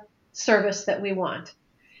the service that we want,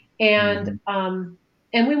 and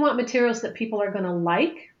and we want materials that people are going to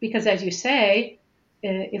like, because, as you say,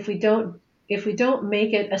 if we don't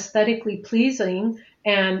make it aesthetically pleasing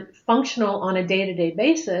and functional on a day-to-day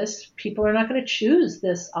basis, people are not going to choose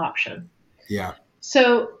this option. Yeah.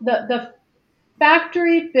 So the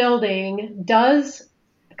factory building does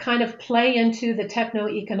kind of play into the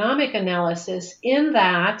techno-economic analysis, in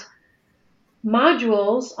that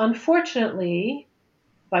modules, unfortunately,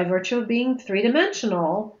 by virtue of being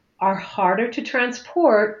three-dimensional, are harder to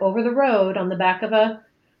transport over the road on the back of a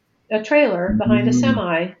trailer behind a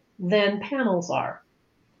semi than panels are.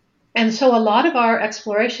 And so a lot of our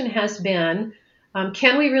exploration has been,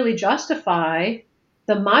 can we really justify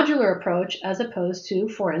the modular approach as opposed to,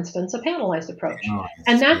 for instance, a panelized approach?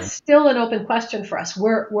 And that's still an open question for us.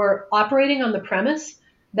 We're operating on the premise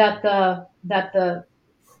that the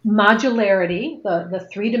modularity, the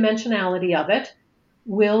three-dimensionality of it,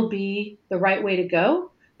 will be the right way to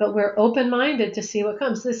go, but we're open-minded to see what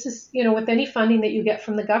comes. This is, with any funding that you get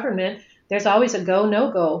from the government, there's always a go,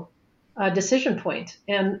 no-go decision point,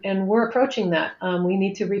 and we're approaching that. We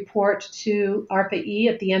need to report to ARPA-E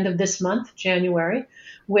at the end of this month, January,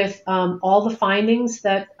 with all the findings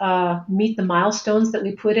that meet the milestones that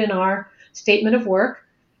we put in our statement of work,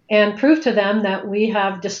 and prove to them that we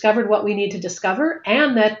have discovered what we need to discover,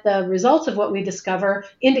 and that the results of what we discover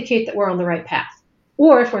indicate that we're on the right path.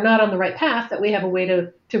 Or if we're not on the right path, that we have a way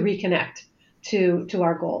to reconnect to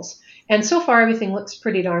our goals. And so far, everything looks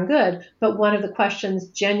pretty darn good. But one of the questions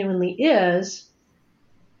genuinely is,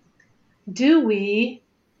 do we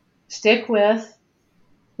stick with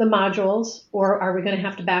the modules, or are we going to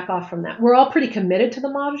have to back off from that? We're all pretty committed to the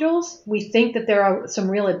modules. We think that there are some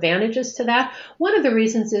real advantages to that. One of the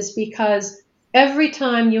reasons is because every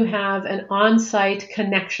time you have an on-site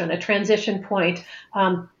connection, a transition point,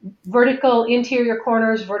 vertical interior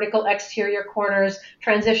corners, vertical exterior corners,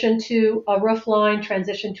 transition to a roof line,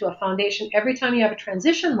 transition to a foundation, every time you have a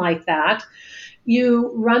transition like that,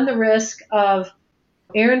 you run the risk of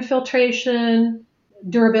air infiltration,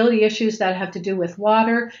 durability issues that have to do with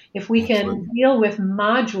water. If we can deal with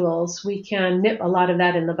modules, we can nip a lot of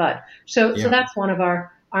that in the bud. So that's one of our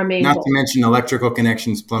main Not goals. to mention electrical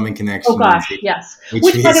connections, plumbing connections. Oh gosh, yes.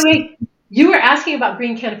 Which, by the way, you were asking about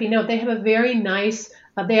Green Canopy. No, they have a very nice.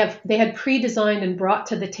 They had pre-designed and brought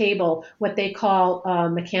to the table what they call a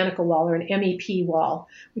mechanical wall, or an MEP wall,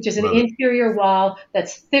 which is an interior wall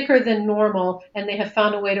that's thicker than normal, and they have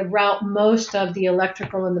found a way to route most of the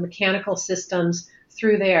electrical and the mechanical systems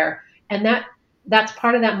through there. And that's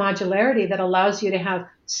part of that modularity that allows you to have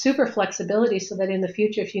super flexibility, so that in the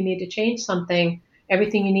future, if you need to change something,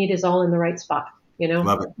 everything you need is all in the right spot.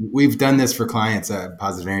 Love it. We've done this for clients.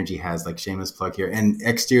 Positive Energy has, like, shameless plug here, an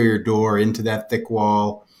exterior door into that thick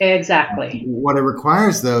wall. Exactly. What it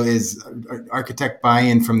requires, though, is architect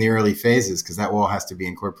buy-in from the early phases, because that wall has to be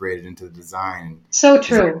incorporated into the design. So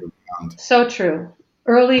true. So true.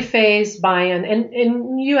 Early phase buy-in.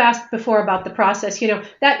 And you asked before about the process.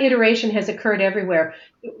 That iteration has occurred everywhere.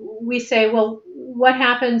 We say, well, what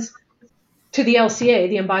happens to the LCA,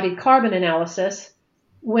 the embodied carbon analysis,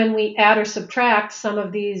 when we add or subtract some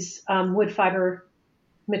of these wood fiber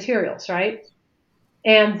materials, right?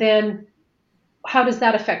 And then how does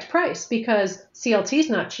that affect price? Because CLT is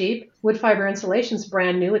not cheap. Wood fiber insulation is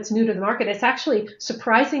brand new. It's new to the market. It's actually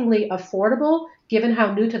surprisingly affordable given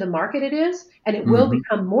how new to the market it is. And it will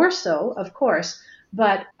become more so, of course.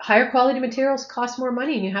 But higher quality materials cost more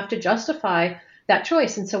money, and you have to justify that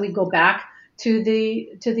choice. And so we go back to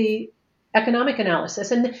the economic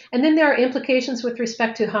analysis. And then there are implications with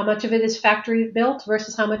respect to how much of it is factory built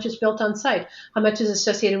versus how much is built on site, how much is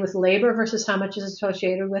associated with labor versus how much is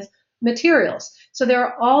associated with materials. So there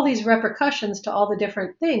are all these repercussions to all the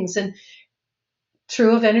different things, and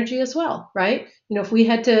true of energy as well, right? If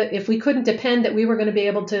we couldn't depend that we were going to be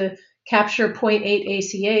able to capture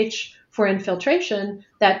 0.8 ACH for infiltration,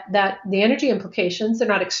 that the energy implications, they're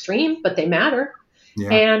not extreme, but they matter. Yeah.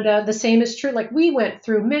 And the same is true. Like, we went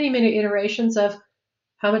through many, many iterations of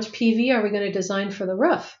how much PV are we going to design for the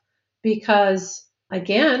roof? Because,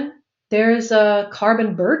 again, there's a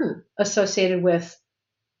carbon burden associated with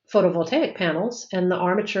photovoltaic panels and the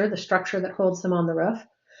armature, the structure that holds them on the roof,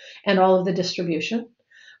 and all of the distribution.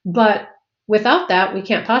 But without that, we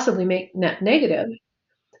can't possibly make net negative.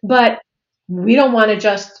 But we don't want to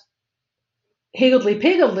just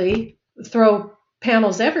higgledy-piggledy throw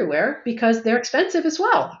panels everywhere, because they're expensive as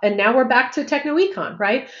well. And now we're back to techno-econ,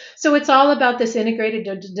 right? So it's all about this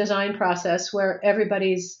integrated design process where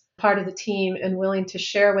everybody's part of the team and willing to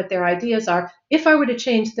share what their ideas are. If I were to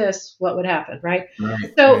change this, what would happen, right?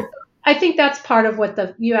 So Right. I think that's part of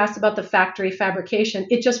what you asked about the factory fabrication.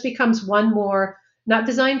 It just becomes one more, not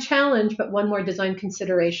design challenge, but one more design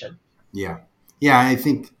consideration. Yeah. Yeah,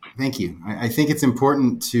 thank you. I think it's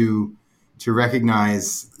important to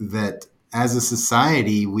recognize that as a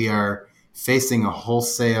society, we are facing a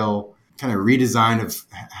wholesale kind of redesign of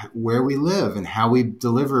where we live and how we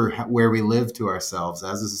deliver where we live to ourselves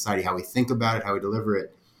as a society, how we think about it, how we deliver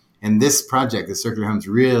it. And this project, the Circular Homes,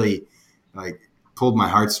 really pulled my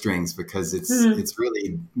heartstrings because it's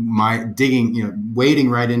really wading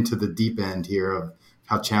right into the deep end here of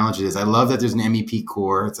how challenging it is. I love that there's an MEP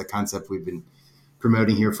core. It's a concept we've been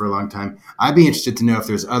promoting here for a long time. I'd be interested to know if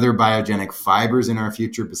there's other biogenic fibers in our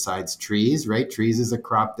future besides trees, right? Trees is a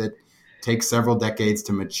crop that takes several decades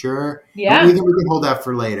to mature. Yeah. We can hold that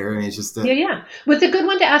for later. And it's just Yeah. Well, it's a good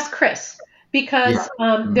one to ask Chris because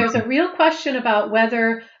there's a real question about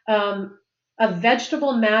whether a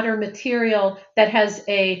vegetable matter material that has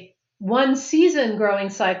a one season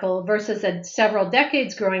growing cycle versus a several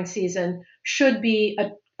decades growing season should be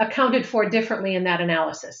accounted for differently in that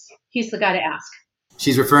analysis. He's the guy to ask.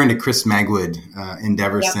 She's referring to Chris Magwood,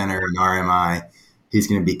 Endeavor Center and RMI. He's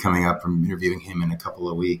going to be coming up. I'm interviewing him in a couple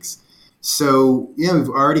of weeks. So, we've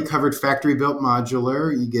already covered factory-built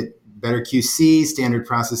modular. You get better QC, standard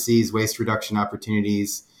processes, waste reduction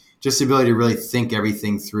opportunities, just the ability to really think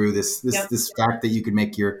everything through. This fact that you could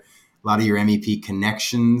make a lot of your MEP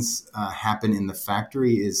connections happen in the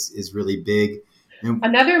factory is really big. And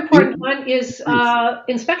another important one is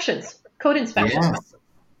inspections, code inspections.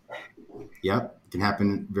 Yep, it can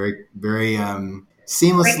happen very, very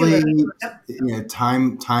seamlessly.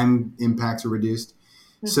 Time impacts are reduced.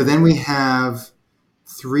 Mm-hmm. So then we have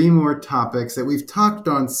 3 more topics that we've talked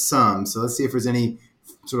on some. So let's see if there's any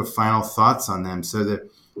sort of final thoughts on them. So the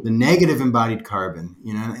negative embodied carbon,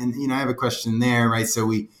 and I have a question there, right? So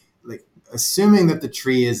we assuming that the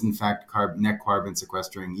tree is in fact net carbon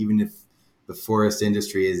sequestering, even if the forest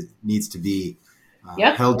industry needs to be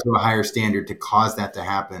held to a higher standard to cause that to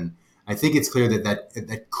happen. I think it's clear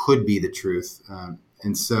that could be the truth.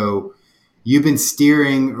 And so you've been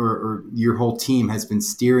steering, or your whole team has been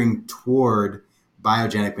steering toward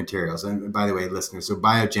biogenic materials. And by the way, listeners, so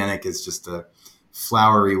biogenic is just a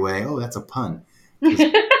flowery way. Oh, that's a pun.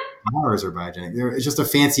 Flowers are biogenic. It's just a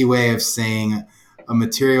fancy way of saying a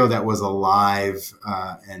material that was alive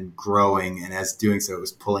and growing, and as doing so, it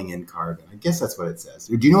was pulling in carbon. I guess that's what it says.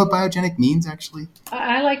 Do you know what biogenic means, actually?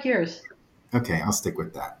 I like yours. Okay, I'll stick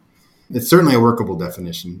with that. It's certainly a workable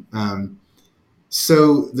definition.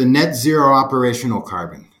 So the net zero operational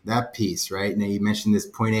carbon, that piece, right? Now you mentioned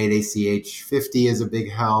this 0.8 ACH 50 is a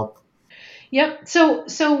big help. Yep.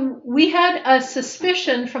 So we had a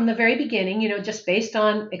suspicion from the very beginning, just based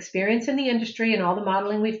on experience in the industry and all the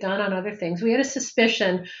modeling we've done on other things, we had a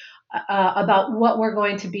suspicion about what were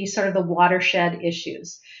going to be sort of the watershed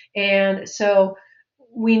issues. And so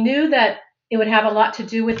we knew that it would have a lot to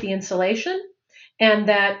do with the insulation, and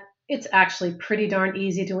that it's actually pretty darn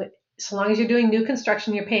easy so long as you're doing new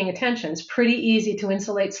construction, you're paying attention. It's pretty easy to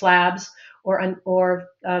insulate slabs or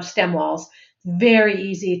stem walls. Very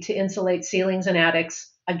easy to insulate ceilings and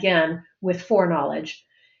attics, again, with foreknowledge.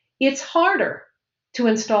 It's harder to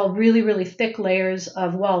install really, really thick layers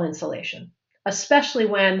of wall insulation, especially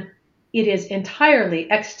when it is entirely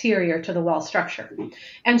exterior to the wall structure.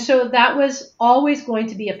 And so that was always going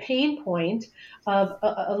to be a pain point of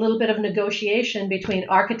a little bit of negotiation between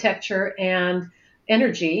architecture and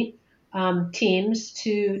energy teams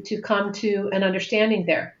to come to an understanding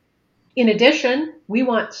there. In addition, we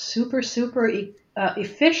want super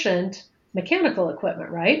efficient mechanical equipment,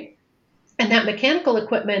 right? And that mechanical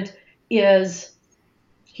equipment is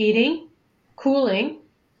heating, cooling,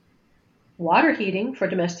 water heating for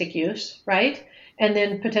domestic use, right? And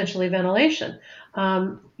then potentially ventilation.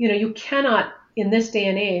 You cannot, in this day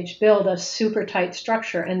and age, build a super tight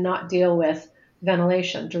structure and not deal with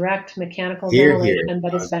ventilation, direct mechanical ventilation,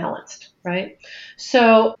 but it's balanced, right?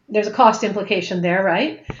 So there's a cost implication there,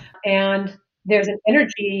 right? And there's an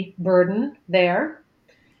energy burden there.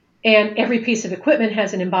 And every piece of equipment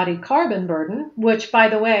has an embodied carbon burden, which, by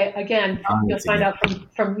the way, again, you'll find out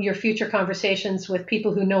from your future conversations with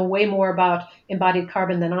people who know way more about embodied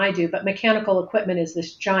carbon than I do. But mechanical equipment is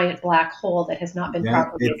this giant black hole that has not been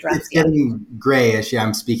properly addressed It's getting grayish. Yeah,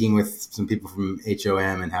 I'm speaking with some people from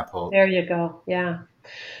HOM and Happold. There you go. Yeah.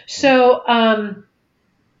 So,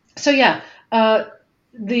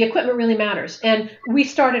 the equipment really matters. And we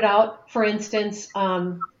started out, for instance,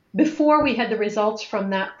 before we had the results from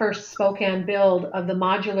that first Spokane build of the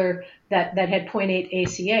modular that had 0.8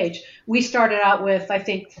 ACH, we started out with, I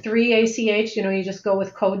think, 3 ACH. You just go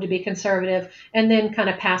with code to be conservative, and then kind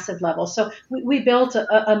of passive level. So we built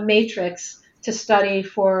a matrix to study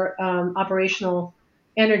for operational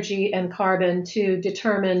energy and carbon to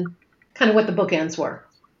determine kind of what the bookends were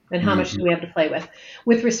and how much do we have to play with.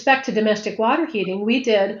 With respect to domestic water heating, we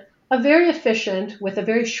did a very efficient, with a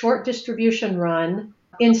very short distribution run,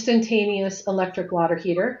 instantaneous electric water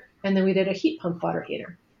heater, and then we did a heat pump water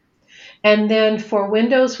heater. And then for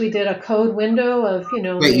windows, we did a code window of,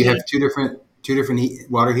 Wait, you have two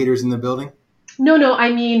different water heaters in the building? No,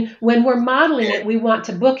 I mean, when we're modeling it, we want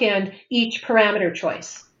to bookend each parameter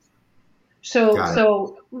choice.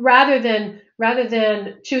 So rather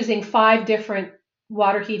than choosing 5 different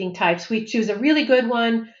water heating types, we choose a really good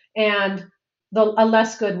one and a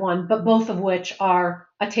less good one, but both of which are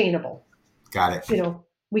attainable. Got it.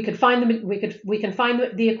 We could find them. We can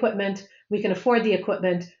find the equipment. We can afford the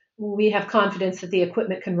equipment. We have confidence that the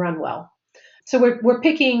equipment can run well. So we're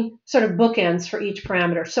picking sort of bookends for each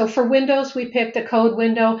parameter. So for windows, we picked a code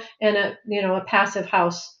window and a passive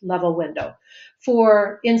house level window.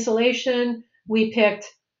 For insulation, we picked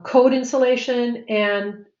code insulation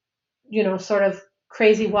and sort of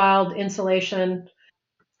crazy wild insulation.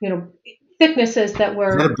 Thicknesses that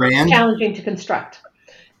were challenging to construct.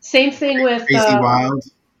 Same thing with Crazy Wild.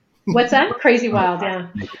 What's that? Crazy Wild,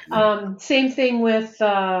 yeah. Same thing with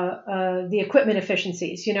the equipment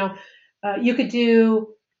efficiencies. You could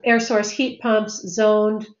do air source heat pumps,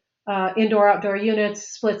 zoned indoor-outdoor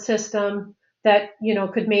units, split system that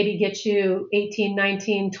could maybe get you 18,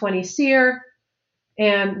 19, 20 SEER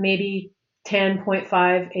and maybe 10.5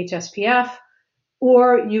 HSPF,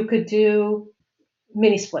 or you could do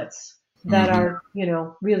mini splits that are,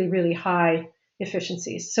 really, really high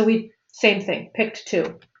efficiencies. So same thing, picked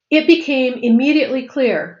 2. It became immediately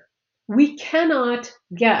clear we cannot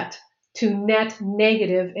get to net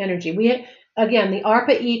negative energy. Again, the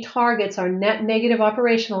ARPA-E targets are net negative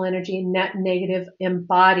operational energy and net negative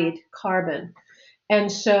embodied carbon.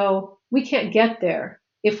 And so we can't get there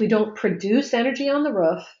if we don't produce energy on the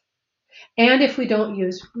roof and if we don't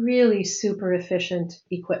use really super efficient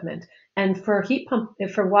equipment. And for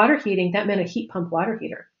water heating, that meant a heat pump water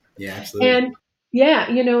heater. Yeah, absolutely. And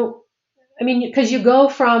because you go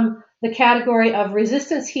from the category of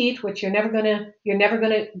resistance heat, which you're never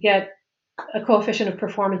gonna get a coefficient of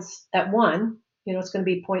performance at 1. It's going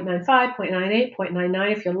to be 0.95, 0.98,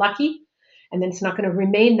 0.99 if you're lucky, and then it's not going to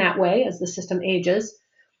remain that way as the system ages.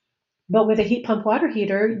 But with a heat pump water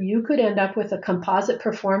heater, you could end up with a composite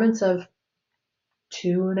performance of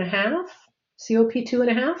 2.5, COP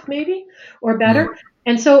 2.5 maybe, or better. Mm-hmm.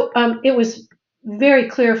 And so it was very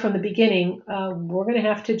clear from the beginning, we're going to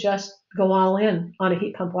have to just go all in on a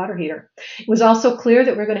heat pump water heater. It was also clear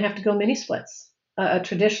that we're going to have to go mini splits. A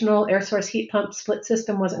traditional air source heat pump split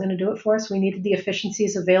system wasn't going to do it for us. We needed the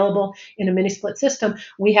efficiencies available in a mini split system.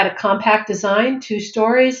 We had a compact design, 2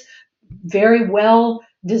 stories, very well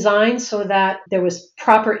designed so that there was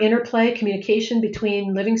proper interplay, communication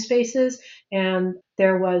between living spaces, and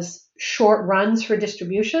there was short runs for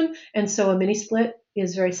distribution. And so a mini split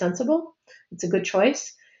is very sensible. It's a good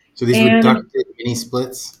choice. So these were ducted mini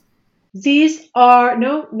splits? These are,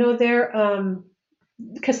 they're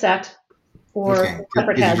cassette. Or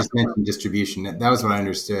separate heads. You just mentioned distribution. That was what I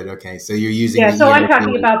understood. Okay, so you're using. Yeah, so I'm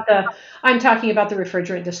talking about the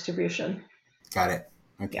refrigerant distribution. Got it.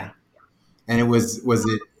 Okay. Yeah. And was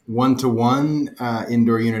it 1-to-1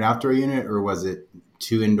 indoor unit, outdoor unit, or was it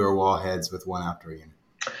 2 indoor wall heads with 1 outdoor unit?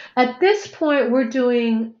 At this point, we're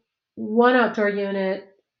doing 1 outdoor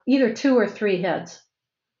unit, either 2 or 3 heads.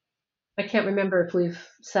 I can't remember if we've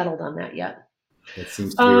settled on that yet. That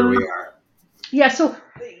seems to be where we are. Yeah, so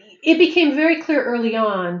it became very clear early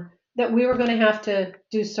on that we were going to have to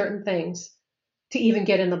do certain things to even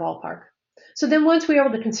get in the ballpark. So then once we were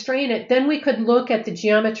able to constrain it, then we could look at the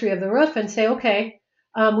geometry of the roof and say, okay,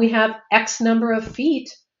 we have X number of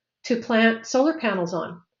feet to plant solar panels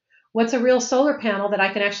on. What's a real solar panel that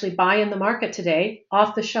I can actually buy in the market today,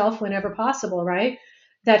 off the shelf whenever possible, right?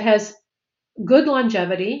 That has good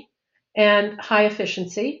longevity and high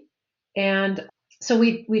efficiency. And so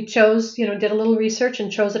we chose, did a little research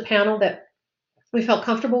and chose a panel that we felt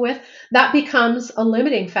comfortable with. That becomes a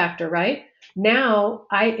limiting factor, right? Now,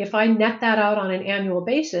 if I net that out on an annual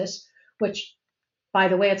basis, which, by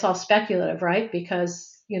the way, it's all speculative, right? Because,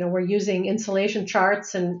 we're using insolation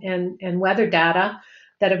charts and weather data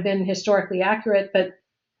that have been historically accurate, but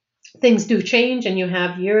things do change and you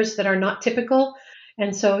have years that are not typical.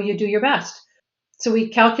 And so you do your best. So we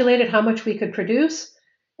calculated how much we could produce.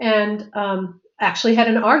 And actually had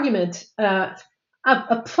an argument,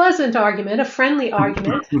 a pleasant argument, a friendly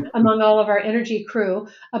argument among all of our energy crew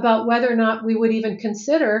about whether or not we would even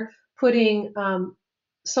consider putting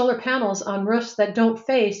solar panels on roofs that don't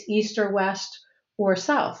face east or west or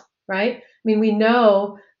south, right? I mean, we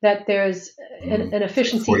know that there's an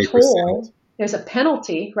efficiency 40%. toll. There's a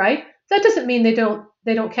penalty, right? That doesn't mean they don't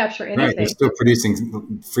capture anything. Right, they're still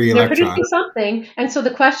producing free They're electrons. producing something, and so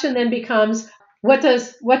the question then becomes, what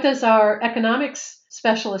does our economics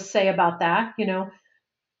specialist say about that? You know,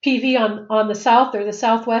 PV on the south or the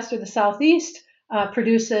southwest or the southeast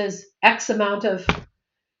produces X amount of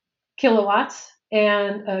kilowatts,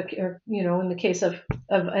 and or, you know, in the case of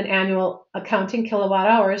an annual accounting, kilowatt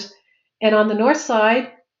hours, and on the north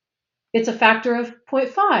side, it's a factor of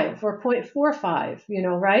 0.5 or 0.45, you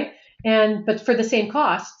know, right? But for the same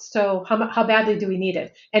cost. So how badly do we need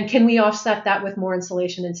it? And can we offset that with more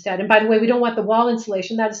insulation instead? And by the way, we don't want the wall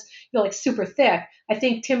insulation. That's, you know, like super thick. I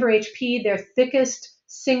think Timber HP, their thickest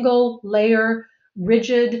single layer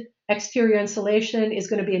rigid exterior insulation is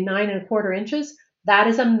going to be 9¼ inches. That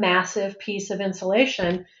is a massive piece of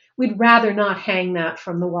insulation. We'd rather not hang that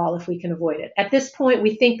from the wall if we can avoid it. At this point,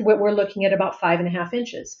 we think what we're looking at about 5½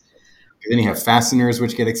 inches. Then you have fasteners,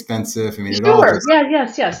 which get expensive. I mean, it Sure. all goes.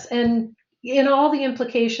 Yes. And in all the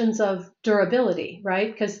implications of durability,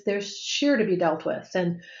 right? Because there's shear to be dealt with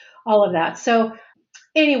and all of that. So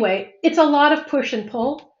anyway, it's a lot of push and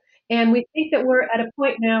pull. And we think that we're at a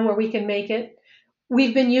point now where we can make it.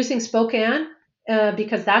 We've been using Spokane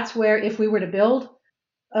because that's where, if we were to build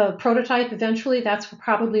a prototype eventually, that's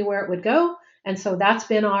probably where it would go. And so that's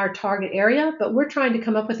been our target area. But we're trying to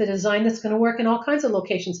come up with a design that's going to work in all kinds of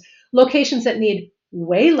locations that need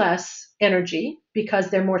way less energy because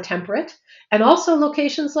they're more temperate, and also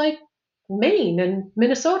locations like Maine and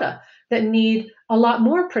Minnesota that need a lot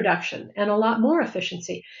more production and a lot more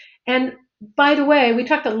efficiency. And by the way, we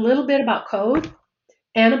talked a little bit about code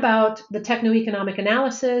and about the techno-economic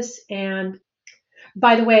analysis. And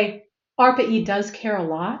by the way, ARPA-E does care a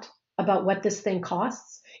lot about what this thing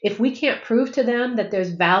costs. If we can't prove to them that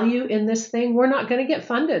there's value in this thing, we're not going to get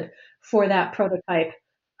funded for that prototype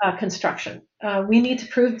construction. We need to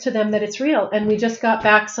prove to them that it's real. And we just got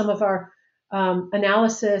back some of our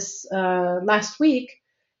analysis last week.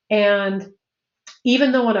 And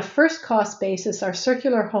even though on a first cost basis, our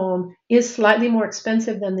circular home is slightly more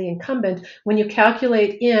expensive than the incumbent, when you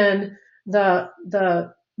calculate in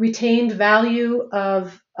the retained value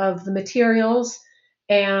of the materials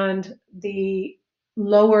and the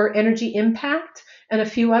lower energy impact and a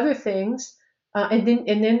few other things, and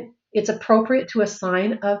then it's appropriate to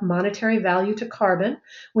assign a monetary value to carbon.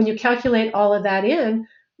 When you calculate all of that in,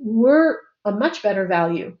 we're a much better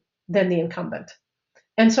value than the incumbent.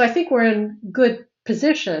 And so I think we're in good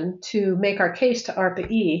position to make our case to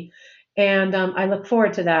ARPA-E, and I look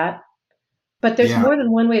forward to that. But there's more than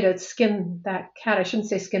one way to skin that cat. I shouldn't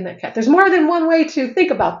say skin that cat. There's more than one way to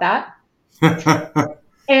think about that.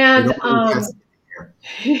 And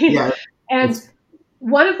and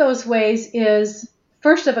one of those ways is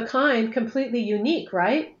first of a kind, completely unique,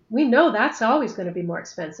 right? We know that's always going to be more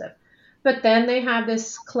expensive. But then they have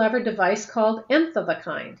this clever device called nth of a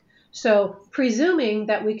kind. So presuming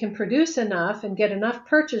that we can produce enough and get enough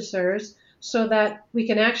purchasers so that we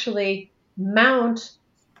can actually mount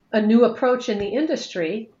a new approach in the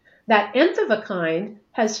industry, that nth of a kind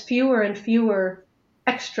has fewer and fewer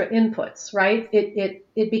extra inputs, right?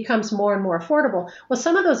 It becomes more and more affordable. Well,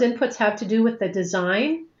 some of those inputs have to do with the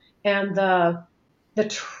design and the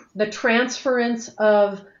transference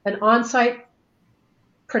of an on-site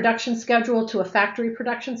production schedule to a factory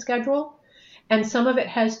production schedule. And some of it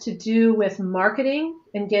has to do with marketing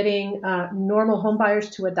and getting normal home buyers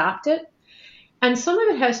to adopt it. And some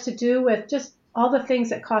of it has to do with just all the things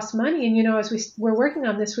that cost money. And, you know, as we were working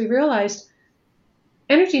on this, we realized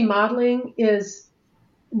energy modeling is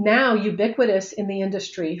now ubiquitous in the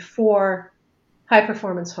industry for high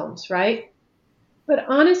performance homes, right? But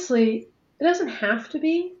honestly, it doesn't have to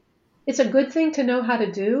be. It's a good thing to know how to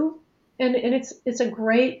do. And it's a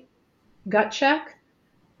great gut check.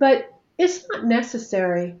 But it's not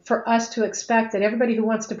necessary for us to expect that everybody who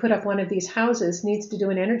wants to put up one of these houses needs to do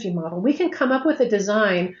an energy model. We can come up with a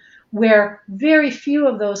design where very few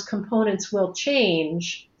of those components will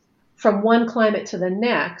change from one climate to the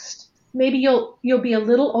next. Maybe you'll be a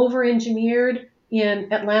little over-engineered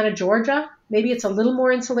in Atlanta, Georgia. Maybe it's a little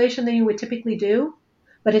more insulation than you would typically do,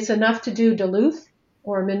 but it's enough to do Duluth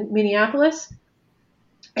or Minneapolis.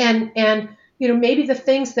 And maybe the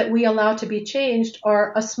things that we allow to be changed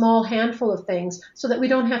are a small handful of things so that we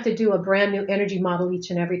don't have to do a brand new energy model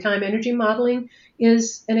each and every time. Energy modeling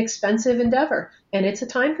is an expensive endeavor, and it's a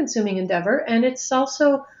time-consuming endeavor, and it's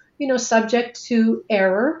also, subject to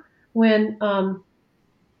error when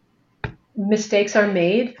mistakes are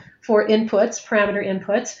made for inputs, parameter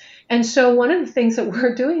inputs. And so one of the things that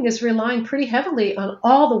we're doing is relying pretty heavily on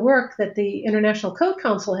all the work that the International Code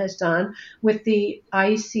Council has done with the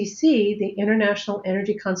IECC, the International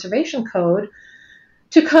Energy Conservation Code,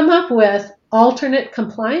 to come up with alternate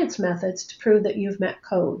compliance methods to prove that you've met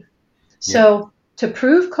code. So to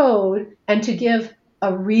prove code and to give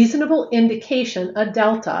a reasonable indication, a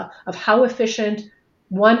delta of how efficient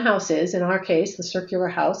one house is, in our case, the circular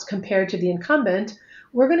house, compared to the incumbent,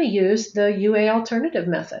 we're going to use the UA alternative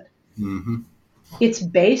method. Mm-hmm. It's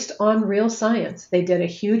based on real science. They did a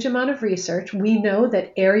huge amount of research. We know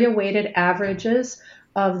that area-weighted averages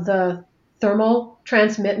of the thermal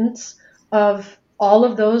transmittance of all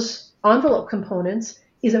of those envelope components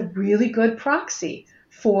is a really good proxy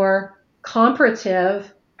for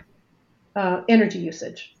comparative energy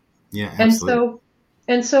usage. Yeah, absolutely.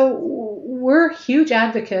 And so we're huge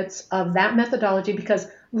advocates of that methodology because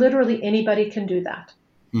literally anybody can do that.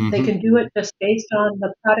 Mm-hmm. They can do it just based on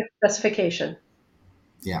the product specification.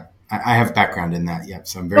 Yeah, I have background in that. Yep,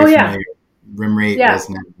 so I'm very familiar. Rim rate,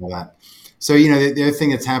 resonance, all that. So, the other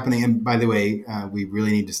thing that's happening, and by the way, we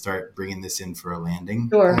really need to start bringing this in for a landing,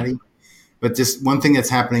 sure. Patty. But just one thing that's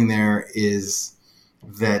happening there is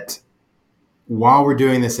that while we're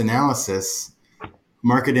doing this analysis,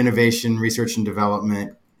 market innovation, research and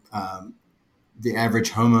development, the average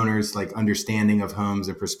homeowner's understanding of homes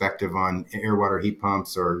and perspective on air water heat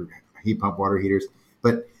pumps or heat pump water heaters.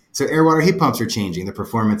 But so air water heat pumps are changing the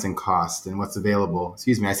performance and cost and what's available.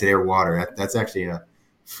 Excuse me, I said air water. That's actually a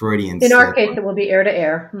Freudian. In our case, it will be air to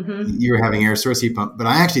air. Mm-hmm. You're having air source heat pump, but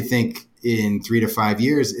I actually think in 3 to 5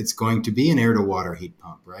 years, it's going to be an air to water heat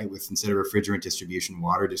pump, right? With instead of refrigerant distribution,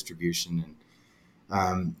 water distribution.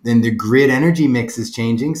 And then the grid energy mix is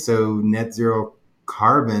changing. So net zero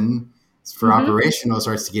carbon for operational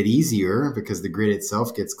starts to get easier because the grid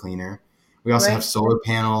itself gets cleaner. We also have solar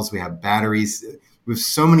panels. We have batteries. We have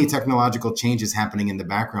so many technological changes happening in the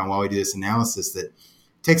background while we do this analysis that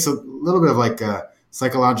takes a little bit of a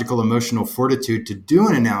psychological, emotional fortitude to do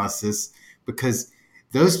an analysis because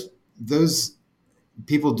those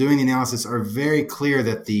people doing the analysis are very clear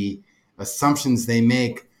that the assumptions they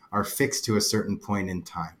make are fixed to a certain point in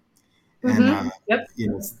time. And,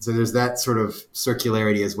 so there's that sort of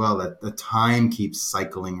circularity as well, that the time keeps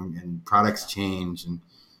cycling and products change. And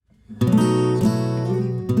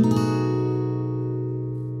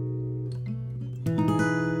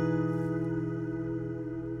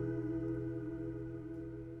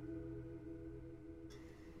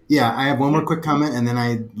I have one more quick comment, and then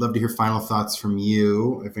I'd love to hear final thoughts from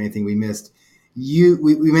you, if anything we missed.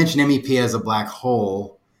 We mentioned MEP as a black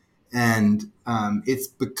hole, and it's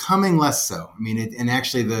becoming less so. I mean, and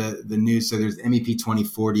actually the news, so there's MEP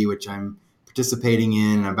 2040, which I'm participating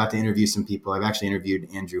in, and I'm about to interview some people. I've actually interviewed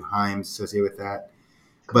Andrew Himes associated with that.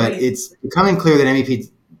 But it's becoming clear that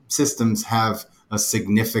MEP systems have a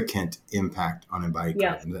significant impact on embodied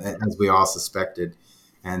carbon, as we all suspected.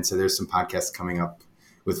 And so there's some podcasts coming up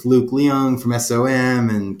with Luke Leung from SOM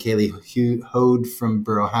and Kaylee Hode from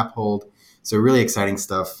Borough Happold. So really exciting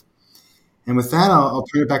stuff. And with that, I'll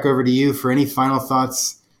turn it back over to you for any final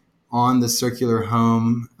thoughts on the circular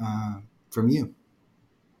home from you.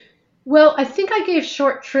 Well, I think I gave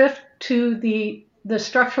short shrift to the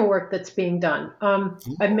structural work that's being done.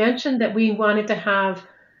 I mentioned that we wanted to have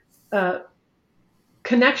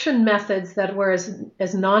connection methods that were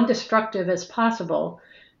as non-destructive as possible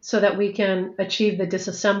so that we can achieve the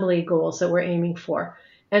disassembly goals that we're aiming for.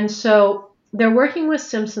 And so they're working with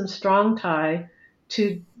Simpson Strong-Tie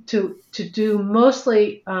to do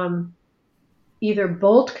mostly either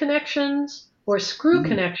bolt connections or screw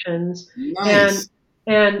connections. Nice.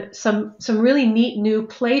 and some really neat new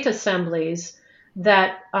plate assemblies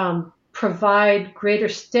that provide greater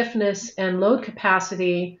stiffness and load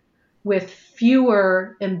capacity with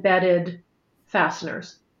fewer embedded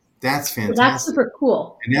fasteners. That's fantastic. So that's super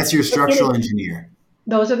cool. And that's your structural engineer.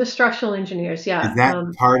 Those are the structural engineers, yeah. Is that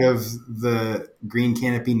part of the Green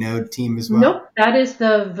Canopy Node team as well? Nope, that is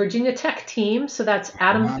the Virginia Tech team. So that's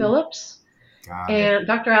Adam Phillips and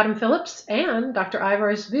Dr. Adam Phillips and Dr.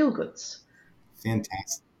 Ivars Vilguts.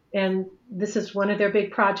 Fantastic. And this is one of their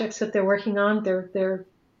big projects that they're working on. They're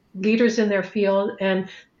leaders in their field. And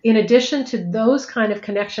in addition to those kind of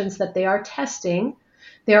connections that they are testing,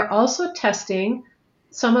 they're also testing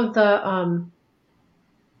some of the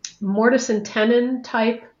mortise and tenon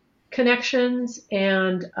type connections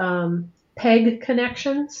and peg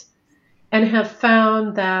connections, and have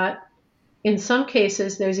found that in some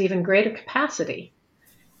cases there's even greater capacity.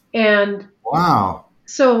 And Wow.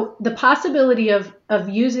 so the possibility of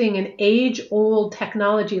using an age-old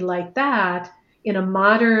technology like that in a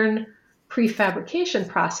modern prefabrication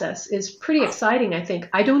process is pretty exciting, I think.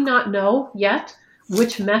 I do not know yet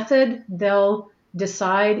which method they'll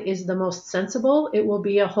decide is the most sensible. It will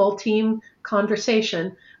be a whole team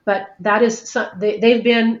conversation, but that is they've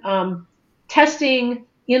been testing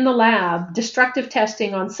in the lab, destructive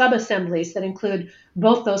testing on subassemblies that include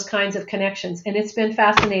both those kinds of connections. And it's been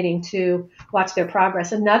fascinating to watch their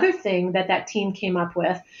progress. Another thing that team came up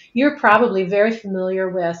with, you're probably very familiar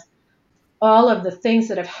with all of the things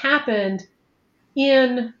that have happened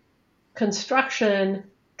in construction,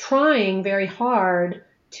 trying very hard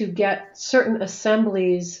to get certain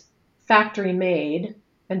assemblies factory made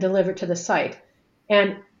and delivered to the site.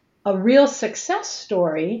 And a real success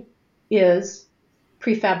story is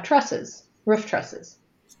prefab trusses, roof trusses.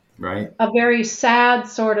 Right. A very sad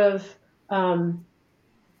sort of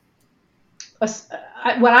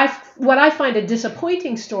what I find a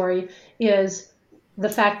disappointing story is the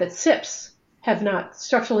fact that SIPs have not,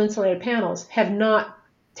 structural insulated panels, have not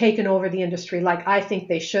taken over the industry like I think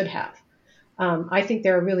they should have. I think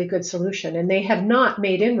they're a really good solution, and they have not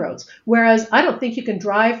made inroads. Whereas I don't think you can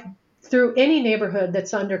drive through any neighborhood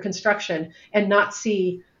that's under construction and not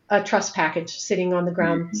see a truss package sitting on the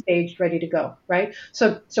ground, staged, ready to go, right?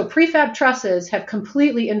 So prefab trusses have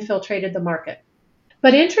completely infiltrated the market.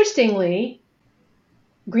 But interestingly,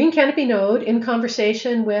 Green Canopy Node, in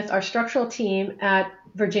conversation with our structural team at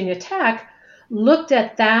Virginia Tech, looked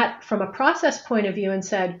at that from a process point of view and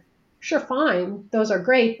said, sure, fine, those are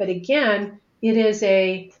great, but again, it is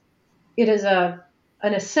an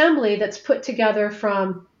assembly that's put together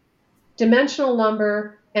from dimensional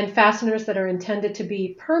lumber and fasteners that are intended to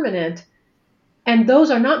be permanent. And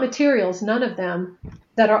those are not materials, none of them,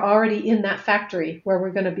 that are already in that factory where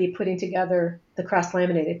we're going to be putting together the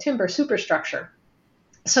cross-laminated timber superstructure.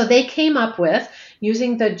 So they came up with,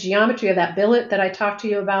 using the geometry of that billet that I talked to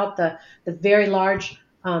you about, the very large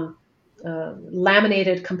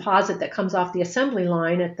laminated composite that comes off the assembly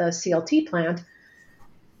line at the CLT plant,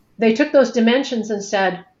 they took those dimensions and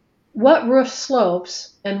said, what roof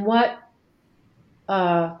slopes and what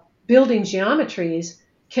building geometries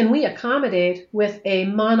can we accommodate with a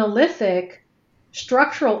monolithic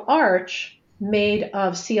structural arch made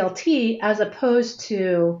of CLT as opposed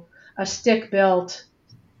to a stick-built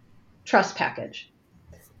truss package?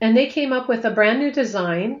 And they came up with a brand new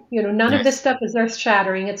design. None of this stuff is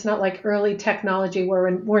earth-shattering. It's not like early technology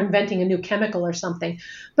where we're inventing a new chemical or something.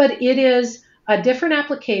 But it is a different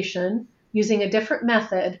application using a different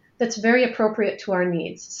method that's very appropriate to our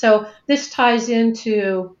needs. So this ties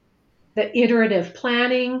into the iterative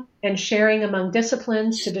planning and sharing among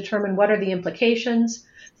disciplines to determine what are the implications,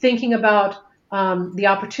 thinking about the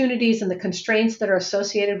opportunities and the constraints that are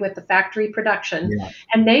associated with the factory production. Yeah.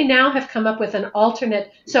 And they now have come up with an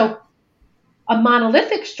alternate, so a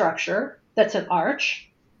monolithic structure that's an arch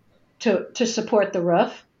to support the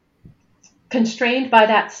roof, constrained by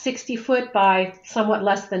that 60 foot by somewhat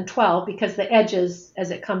less than 12, because the edges,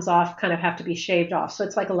 as it comes off, kind of have to be shaved off. So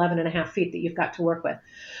it's like 11 and a half feet that you've got to work with.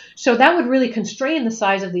 So that would really constrain the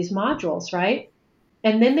size of these modules, right?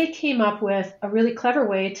 And then they came up with a really clever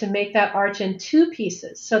way to make that arch in two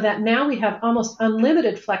pieces so that now we have almost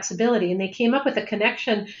unlimited flexibility. And they came up with a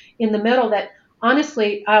connection in the middle that,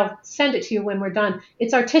 honestly, I'll send it to you when we're done.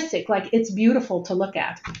 It's artistic, like it's beautiful to look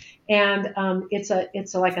at. And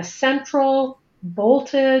it's like a central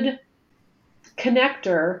bolted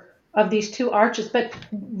connector of these two arches, but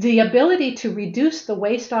the ability to reduce the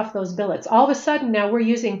waste off those billets. All of a sudden now we're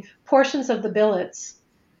using portions of the billets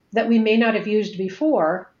that we may not have used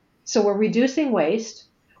before. So we're reducing waste,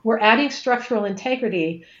 we're adding structural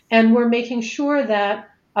integrity, and we're making sure that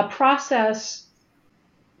a process,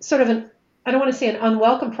 sort of I don't want to say an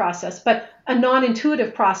unwelcome process, but a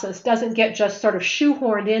non-intuitive process doesn't get just sort of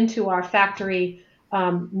shoehorned into our factory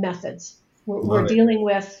methods. We're dealing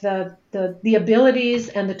with the abilities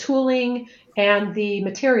and the tooling and the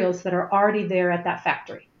materials that are already there at that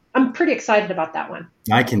factory. I'm pretty excited about that one.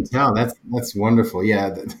 I can tell. That's wonderful. Yeah,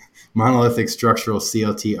 the monolithic structural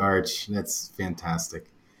CLT arch. That's fantastic.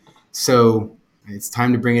 So it's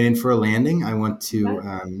time to bring it in for a landing. I want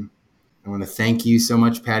to thank you so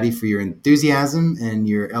much, Patty, for your enthusiasm and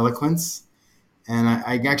your eloquence. And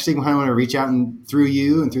I actually want to reach out and through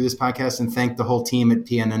you and through this podcast and thank the whole team at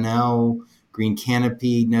PNNL, Green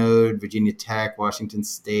Canopy Node, Virginia Tech, Washington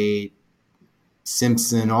State,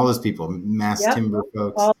 Simpson, all those people, Mass Timber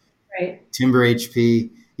folks, Right. Timber HP.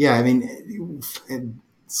 yeah, I mean,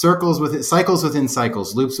 cycles within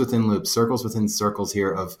cycles, loops within loops, circles within circles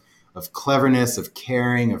here of cleverness, of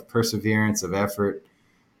caring, of perseverance, of effort.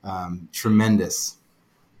 Tremendous.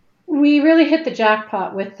 We really hit the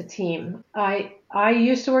jackpot with the team. I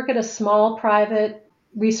used to work at a small private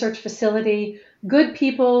research facility. Good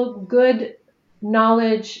people, good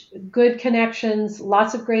knowledge, good connections,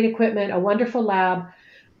 lots of great equipment, a wonderful lab.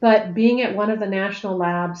 But being at one of the national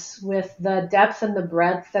labs with the depth and the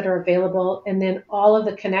breadth that are available, and then all of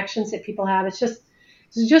the connections that people have, it's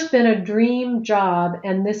just been a dream job.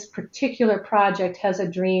 And this particular project has a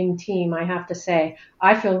dream team, I have to say.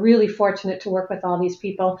 I feel really fortunate to work with all these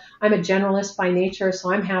people. I'm a generalist by nature,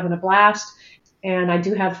 so I'm having a blast. And I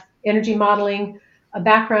do have energy modeling, a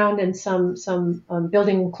background, and some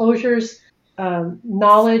building enclosures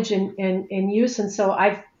knowledge and use. And so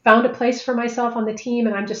I've found a place for myself on the team,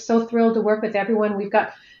 and I'm just so thrilled to work with everyone. We've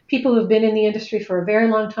got people who've been in the industry for a very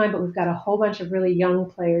long time, but we've got a whole bunch of really young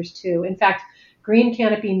players too. In fact, Green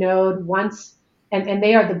Canopy Node and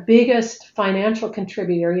they are the biggest financial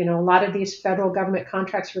contributor. You know, a lot of these federal government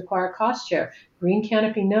contracts require cost share. Green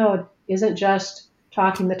Canopy Node isn't just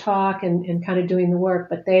talking the talk and kind of doing the work,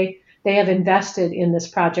 but they have invested in this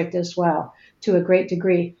project as well to a great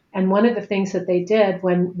degree. And one of the things that they did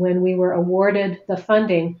when we were awarded the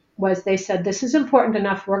funding was they said, this is important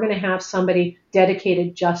enough, we're going to have somebody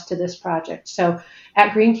dedicated just to this project. So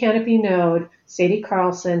at Green Canopy Node, Sadie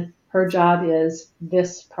Carlson, her job is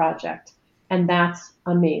this project. And that's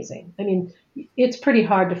amazing. I mean, it's pretty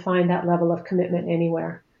hard to find that level of commitment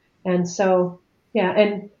anywhere. And so, yeah,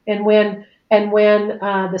 and when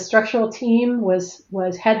the structural team was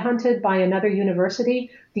headhunted by another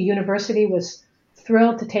university, the university was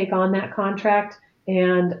thrilled to take on that contract,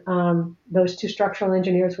 and those two structural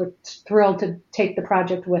engineers were thrilled to take the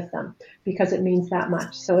project with them because it means that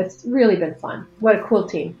much. So it's really been fun. What a cool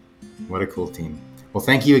team. What a cool team. Well,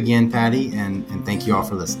 thank you again, Patty, and thank you all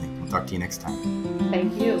for listening. We'll talk to you next time.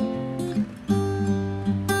 Thank you.